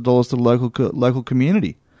thousands of dollars to the local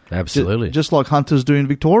community. Absolutely. Just like hunters do in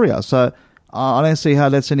Victoria. So I don't see how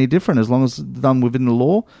that's any different as long as it's done within the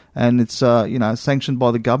law and it's sanctioned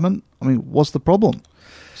by the government. I mean, what's the problem?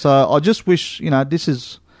 So I just wish this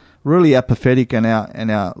is really apathetic, and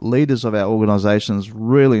our leaders of our organisations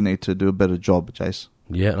really need to do a better job, Jace.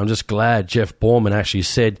 Yeah, and I'm just glad Jeff Bowman actually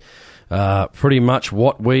said pretty much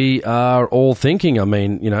what we are all thinking. I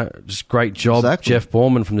mean, just great job, Exactly. Jeff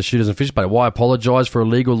Bowman from the Shooters and Fishers Party. Why apologise for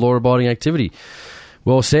illegal law-abiding activity?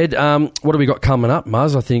 Well said. What have we got coming up,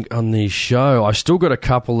 Muzz, I think, on the show? I've still got a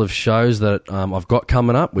couple of shows that I've got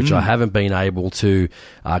coming up, which I haven't been able to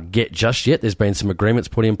get just yet. There's been some agreements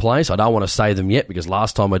put in place. I don't want to say them yet because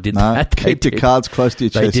last time I did that, keep your cards close to your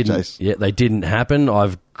chest, Jace. Yeah, they didn't happen.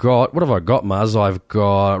 What have I got, Muzz? I've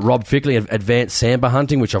got Rob Fickling, Advanced Samba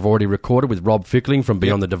Hunting, which I've already recorded with Rob Fickling from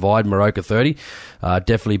Beyond the Divide, Moroka 30.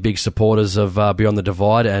 Definitely big supporters of Beyond the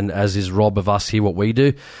Divide, and as is Rob of Us Here What We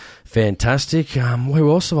Do. Fantastic.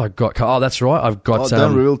 Who else have I got? Oh, that's right. I've got...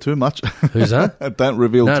 don't reveal too much. Who's that? Don't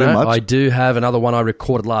reveal too much. I do have another one I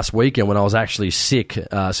recorded last weekend when I was actually sick.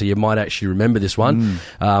 So you might actually remember this one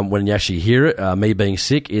when you actually hear it. Me being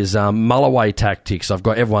sick is mulloway tactics.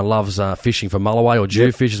 Everyone loves fishing for mulloway or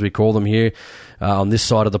jewfish as we call them here. On this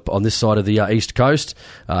side of the east coast,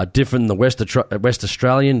 different than the West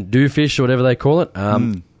Australian dewfish or whatever they call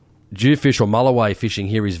it. Jewfish or mulloway fishing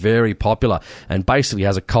here is very popular and basically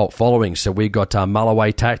has a cult following. So we got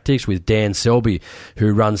Mulloway Tactics with Dan Selby,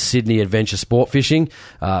 who runs Sydney Adventure Sport Fishing.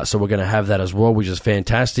 So we're going to have that as well, which is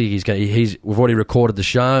fantastic. We've already recorded the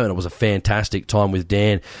show, and it was a fantastic time with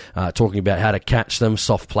Dan, talking about how to catch them,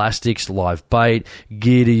 soft plastics, live bait,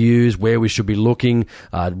 gear to use, where we should be looking,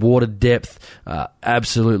 water depth.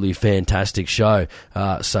 Absolutely fantastic show.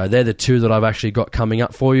 So they're the two that I've actually got coming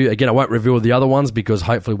up for you. Again, I won't reveal the other ones because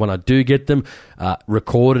hopefully when I do get them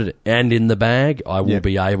recorded and in the bag, I will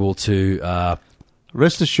be able to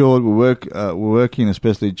Rest assured, we're working,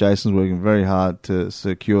 especially Jason's working very hard to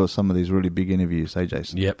secure some of these really big interviews. Hey,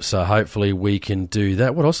 Jason. Yep, so hopefully we can do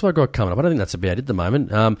that. What else have I got coming up? I don't think that's about it at the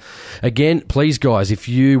moment. Again, please, guys, if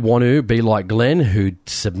you want to be like Glenn, who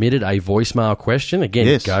submitted a voicemail question, again,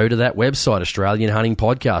 Yes. go to that website,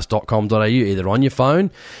 australianhuntingpodcast.com.au, either on your phone.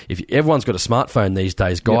 Everyone's got a smartphone these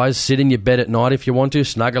days, guys. Sit in your bed at night if you want to,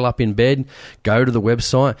 snuggle up in bed, go to the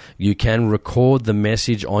website. You can record the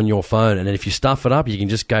message on your phone, and then if you stuff it up, you can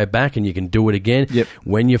just go back and you can do it again. Yep.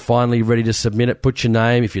 When you're finally ready to submit it, put your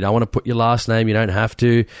name. If you don't want to put your last name, you don't have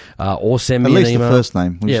to. Or send me an email. At least the first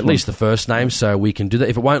name. At least the first name, so we can do that.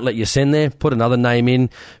 If it won't let you send there, put another name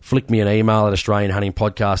in, flick me an email at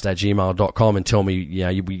australianhuntingpodcast@gmail.com and tell me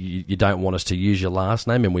you don't want us to use your last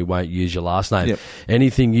name, and we won't use your last name. Yep.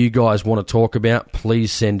 Anything you guys want to talk about,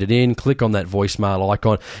 please send it in. Click on that voicemail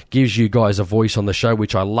icon. Gives you guys a voice on the show,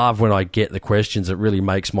 which I love when I get the questions. It really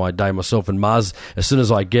makes my day. Myself and Muzz, as soon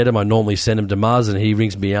as I get them, I normally send them to Muzz, and he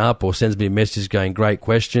rings me up or sends me a message going, great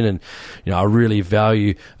question. And I really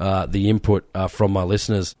value the input from my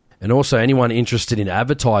listeners. And also anyone interested in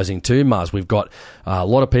advertising too, Muzz. We've got a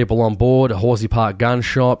lot of people on board, a Horsley Park gun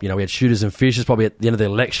shop. We had Shooters and Fishers. Probably at the end of the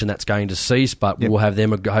election that's going to cease, but we'll have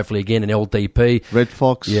them hopefully again in LDP. Red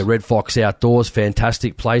Fox. Yeah, Red Fox Outdoors.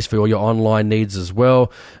 Fantastic place for all your online needs as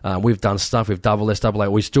well. We've done stuff with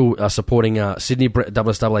SSAA. We still are supporting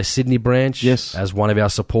SSAA Sydney branch as one of our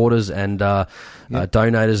supporters and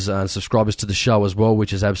donators and subscribers to the show as well,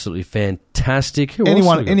 which is absolutely fantastic.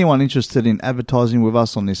 Anyone interested in advertising with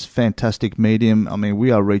us on this fantastic medium? I mean,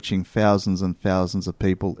 we are reaching thousands and thousands of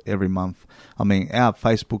people every month. I mean, our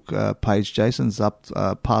Facebook page, Jason's up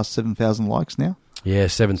past 7,000 likes now. Yeah,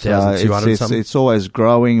 7,200 something. It's always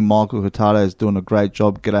growing. Michael Hurtado is doing a great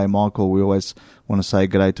job. G'day, Michael. We always want to say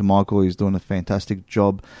g'day to Michael. He's doing a fantastic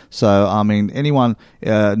job. So, I mean, anyone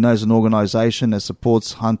knows an organisation that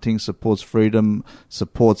supports hunting, supports freedom,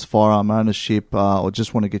 supports firearm ownership, or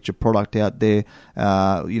just want to get your product out there,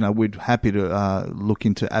 we're happy to look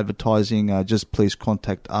into advertising. Just please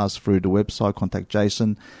contact us through the website, contact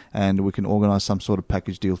Jason, and we can organise some sort of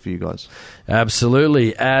package deal for you guys.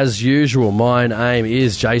 Absolutely. As usual, my name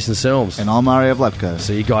is Jason Selms. And I'm Mario Vlatko.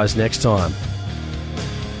 See you guys next time.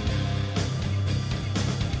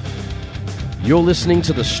 You're listening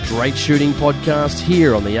to the Straight Shooting Podcast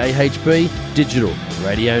here on the AHB Digital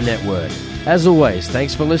Radio Network. As always,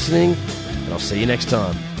 thanks for listening, and I'll see you next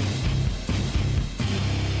time.